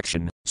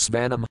 direction,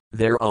 Svanam,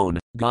 their own,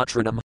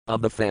 Gotranam,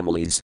 of the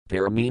families,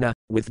 Paramina,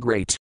 with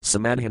great,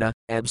 Samadhina,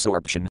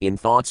 absorption in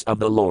thoughts of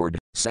the Lord,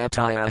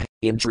 Satya,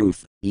 in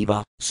truth,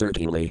 Eva,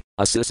 certainly,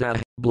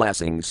 Asisa,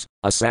 blessings,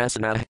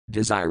 Asasana,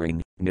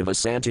 desiring,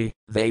 Nivasanti,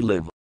 they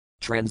live.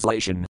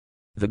 Translation.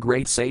 The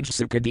great sage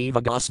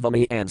Sukadeva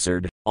Goswami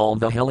answered, all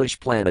the hellish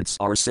planets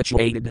are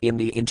situated in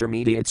the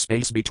intermediate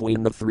space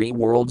between the three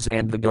worlds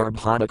and the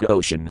Garbhodaka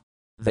ocean.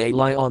 They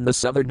lie on the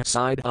southern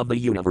side of the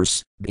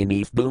universe,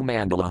 beneath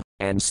Bhumandala,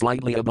 and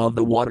slightly above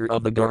the water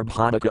of the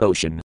Garbhodaka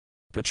ocean.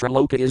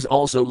 Pitraloka is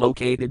also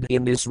located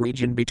in this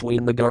region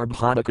between the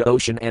Garbhodaka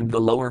ocean and the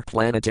lower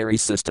planetary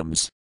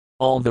systems.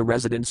 All the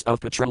residents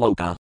of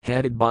Pitraloka,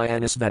 headed by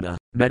Anusveta,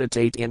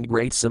 meditate in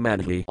great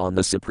samadhi on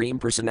the Supreme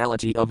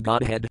Personality of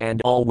Godhead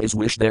and always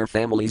wish their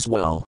families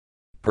well.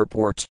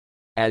 Purport.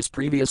 As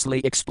previously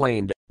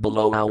explained,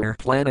 below our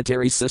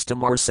planetary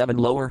system are 7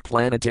 lower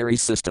planetary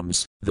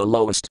systems, the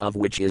lowest of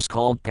which is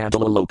called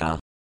Patalaloka.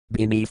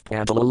 Beneath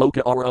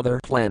Patalaloka are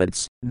other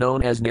planets,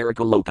 known as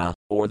Narakaloka,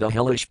 or the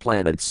hellish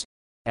planets.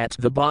 At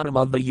the bottom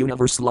of the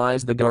universe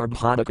lies the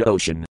Garbhodaka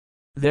ocean.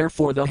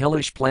 Therefore the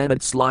hellish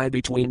planets lie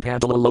between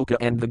Patalaloka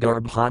and the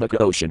Garbhodaka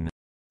ocean.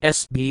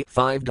 SB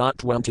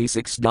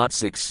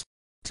 5.26.6.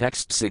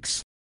 Text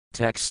 6.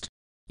 Text.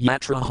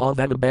 Yatra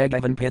havada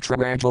bhagavan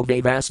pitrarajo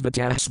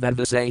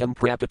devasvatasvadvasayam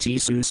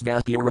prapatisus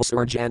vapuras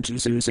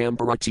urjantusus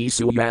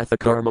amparatisu yatha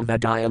karma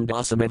vadayam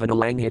dasamivan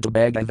alanghita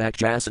bhagavak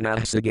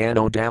jasanah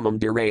sagano damam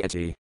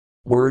dirayati.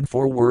 Word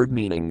for word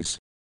meanings.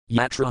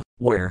 Yatra,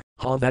 where,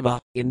 havava,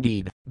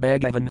 indeed,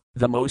 bhagavan,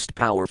 the most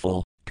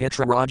powerful,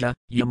 Pitraraja,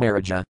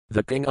 Yamaraja,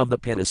 the king of the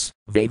Pitas,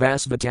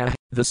 Vavasvata,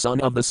 the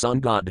son of the sun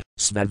god,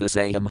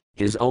 Svadvasayam,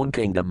 his own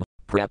kingdom,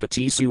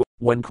 Prapatisu,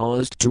 when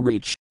caused to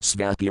reach,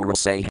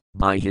 Svapurase,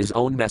 by his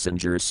own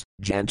messengers,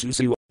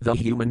 Jantusu, the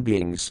human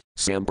beings,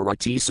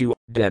 Samparatisu,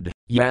 dead,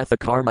 Yatha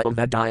karma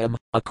vadayam,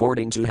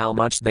 according to how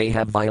much they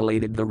have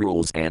violated the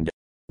rules and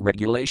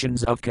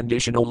regulations of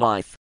conditional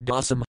life,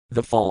 dasam,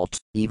 the fault,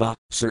 eva,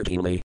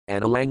 certainly,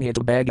 and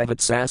alanghita bhagavat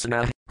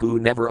sasana, who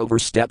never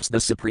oversteps the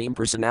Supreme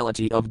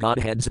Personality of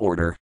Godhead's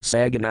order,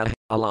 sagana,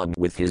 along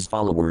with his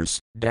followers,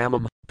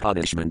 damam,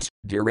 punishment,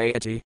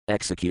 dirayati,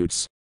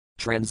 executes.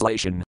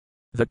 Translation.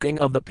 The king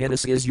of the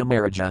Pitas is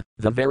Yamaraja,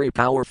 the very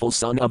powerful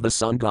son of the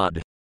sun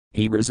god.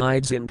 He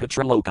resides in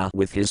Pitraloka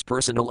with his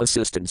personal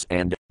assistants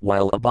and,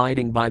 while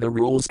abiding by the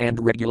rules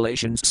and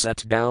regulations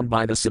set down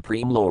by the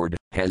Supreme Lord,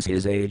 has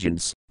his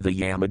agents, the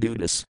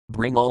Yamadutas,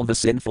 bring all the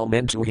sinful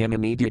men to him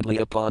immediately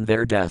upon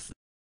their death.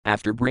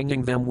 After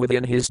bringing them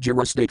within his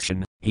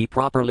jurisdiction, he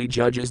properly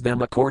judges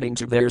them according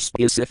to their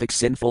specific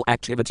sinful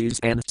activities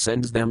and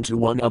sends them to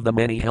one of the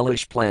many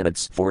hellish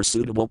planets for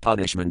suitable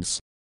punishments.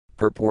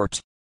 Purport.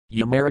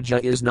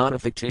 Yamaraja is not a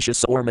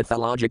fictitious or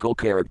mythological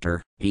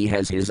character, he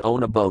has his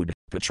own abode,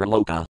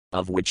 Pitraloka,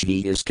 of which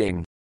he is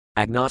king.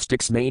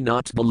 Agnostics may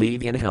not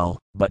believe in hell,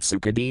 but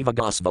Sukadeva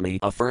Goswami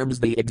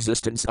affirms the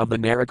existence of the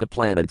Naraka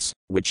planets,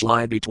 which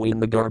lie between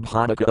the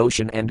Garbhodaka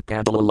ocean and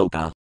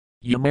Patalaloka.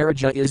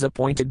 Yamaraja is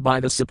appointed by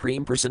the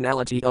Supreme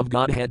Personality of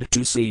Godhead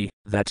to see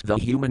that the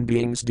human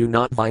beings do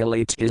not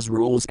violate his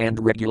rules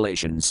and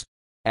regulations.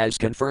 As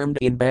confirmed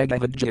in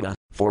Bhagavad Gita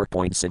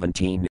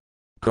 4.17.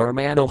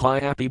 Karmano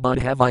hyapi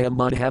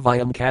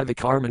mudhavayam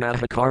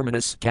kavikarmanaha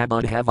karmanas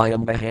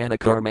kabudhavayam vahana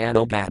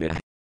karmano gata.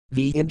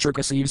 The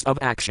intricacies of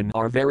action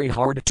are very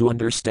hard to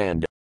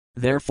understand.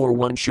 Therefore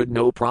one should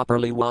know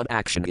properly what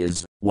action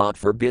is, what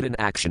forbidden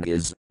action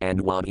is,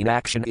 and what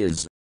inaction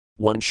is.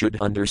 One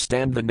should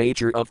understand the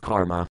nature of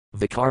karma,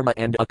 vikarma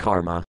and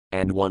akarma,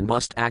 and one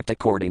must act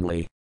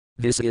accordingly.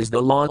 This is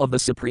the law of the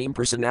Supreme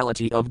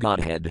Personality of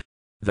Godhead.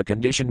 The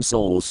conditioned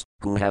souls,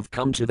 who have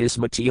come to this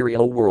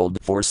material world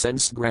for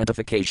sense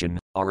gratification,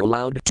 are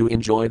allowed to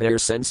enjoy their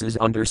senses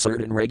under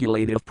certain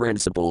regulative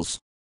principles.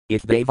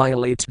 If they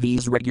violate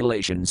these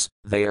regulations,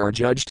 they are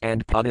judged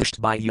and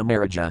punished by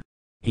Yamaraja.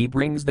 He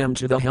brings them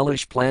to the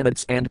hellish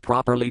planets and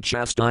properly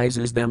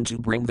chastises them to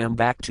bring them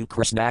back to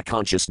Krishna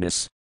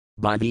consciousness.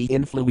 By the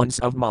influence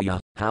of Maya,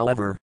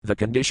 however, the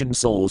conditioned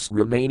souls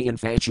remain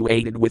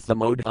infatuated with the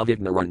mode of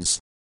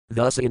ignorance.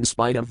 Thus, in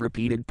spite of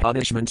repeated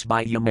punishment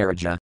by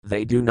Yamaraja,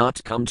 they do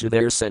not come to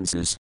their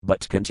senses,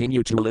 but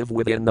continue to live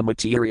within the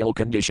material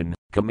condition,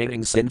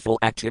 committing sinful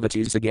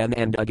activities again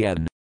and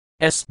again.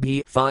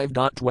 SB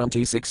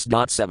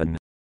 5.26.7.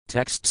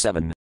 Text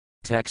 7.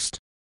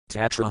 Text.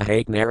 Tatra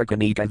hake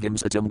narakanika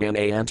vimsatam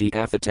ganayanti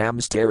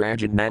athatam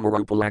starajan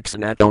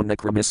namarupalaksanato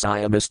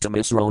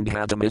nakramisayamistam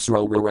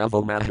hadamisro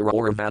rarevo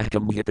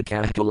maharoravahkam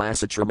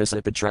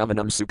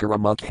hipakahkalasatramisipatravanam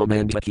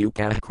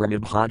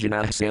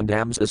sukaramukhamandakukahkramibhajanah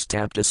sandamsas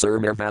tapta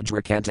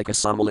surmirvajrakantika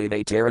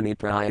samalave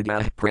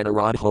taranipayagah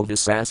pranaradho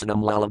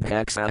visasanam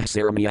lalabhaksah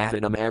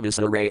saramiyatanam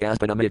avisare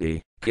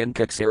aspanamiti.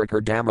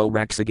 Kinkaksarikar damo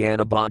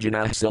raksagana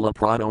bhajanah sila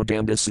prado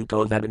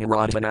damdasuko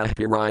vadaniratanah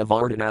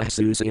pirayavardhanah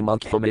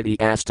susimukhamiti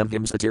astam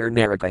vimsatir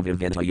naraka.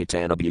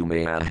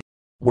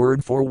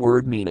 Word for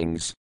word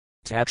meanings.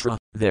 Tatra,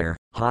 there,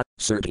 hot,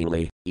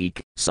 certainly,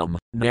 some,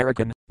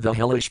 Narakan, the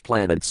hellish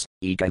planets,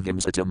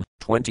 Vimsatum,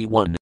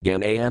 21,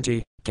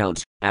 Ganayanti,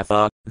 count,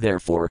 Atha,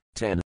 therefore,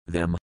 10,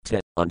 them,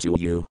 10, unto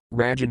you,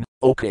 Rajan,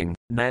 O king,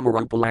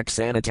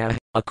 Namarupalaksanata,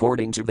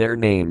 according to their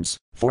names,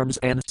 forms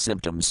and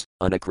symptoms,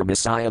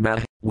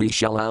 Anakramisayama, we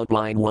shall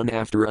outline one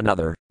after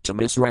another, to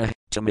Misra,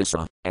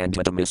 and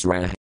to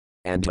Misra.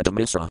 And to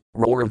Misra,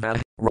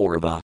 Rorva,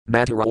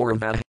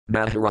 Matarorva,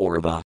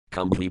 Maharorva,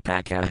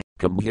 Kumbhipaka,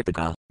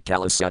 Kumbhipaka,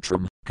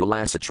 Kalasatram,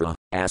 Kalasatra,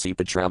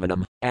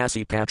 Asipatravanam,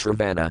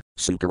 Asipatravana,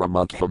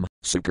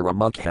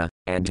 Sukaramukha,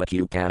 and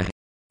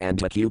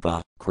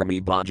Takupa,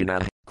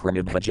 Krimibhajana,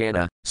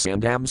 Krimibhajana,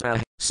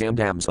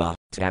 Sandamsa,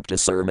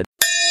 Taptasurma.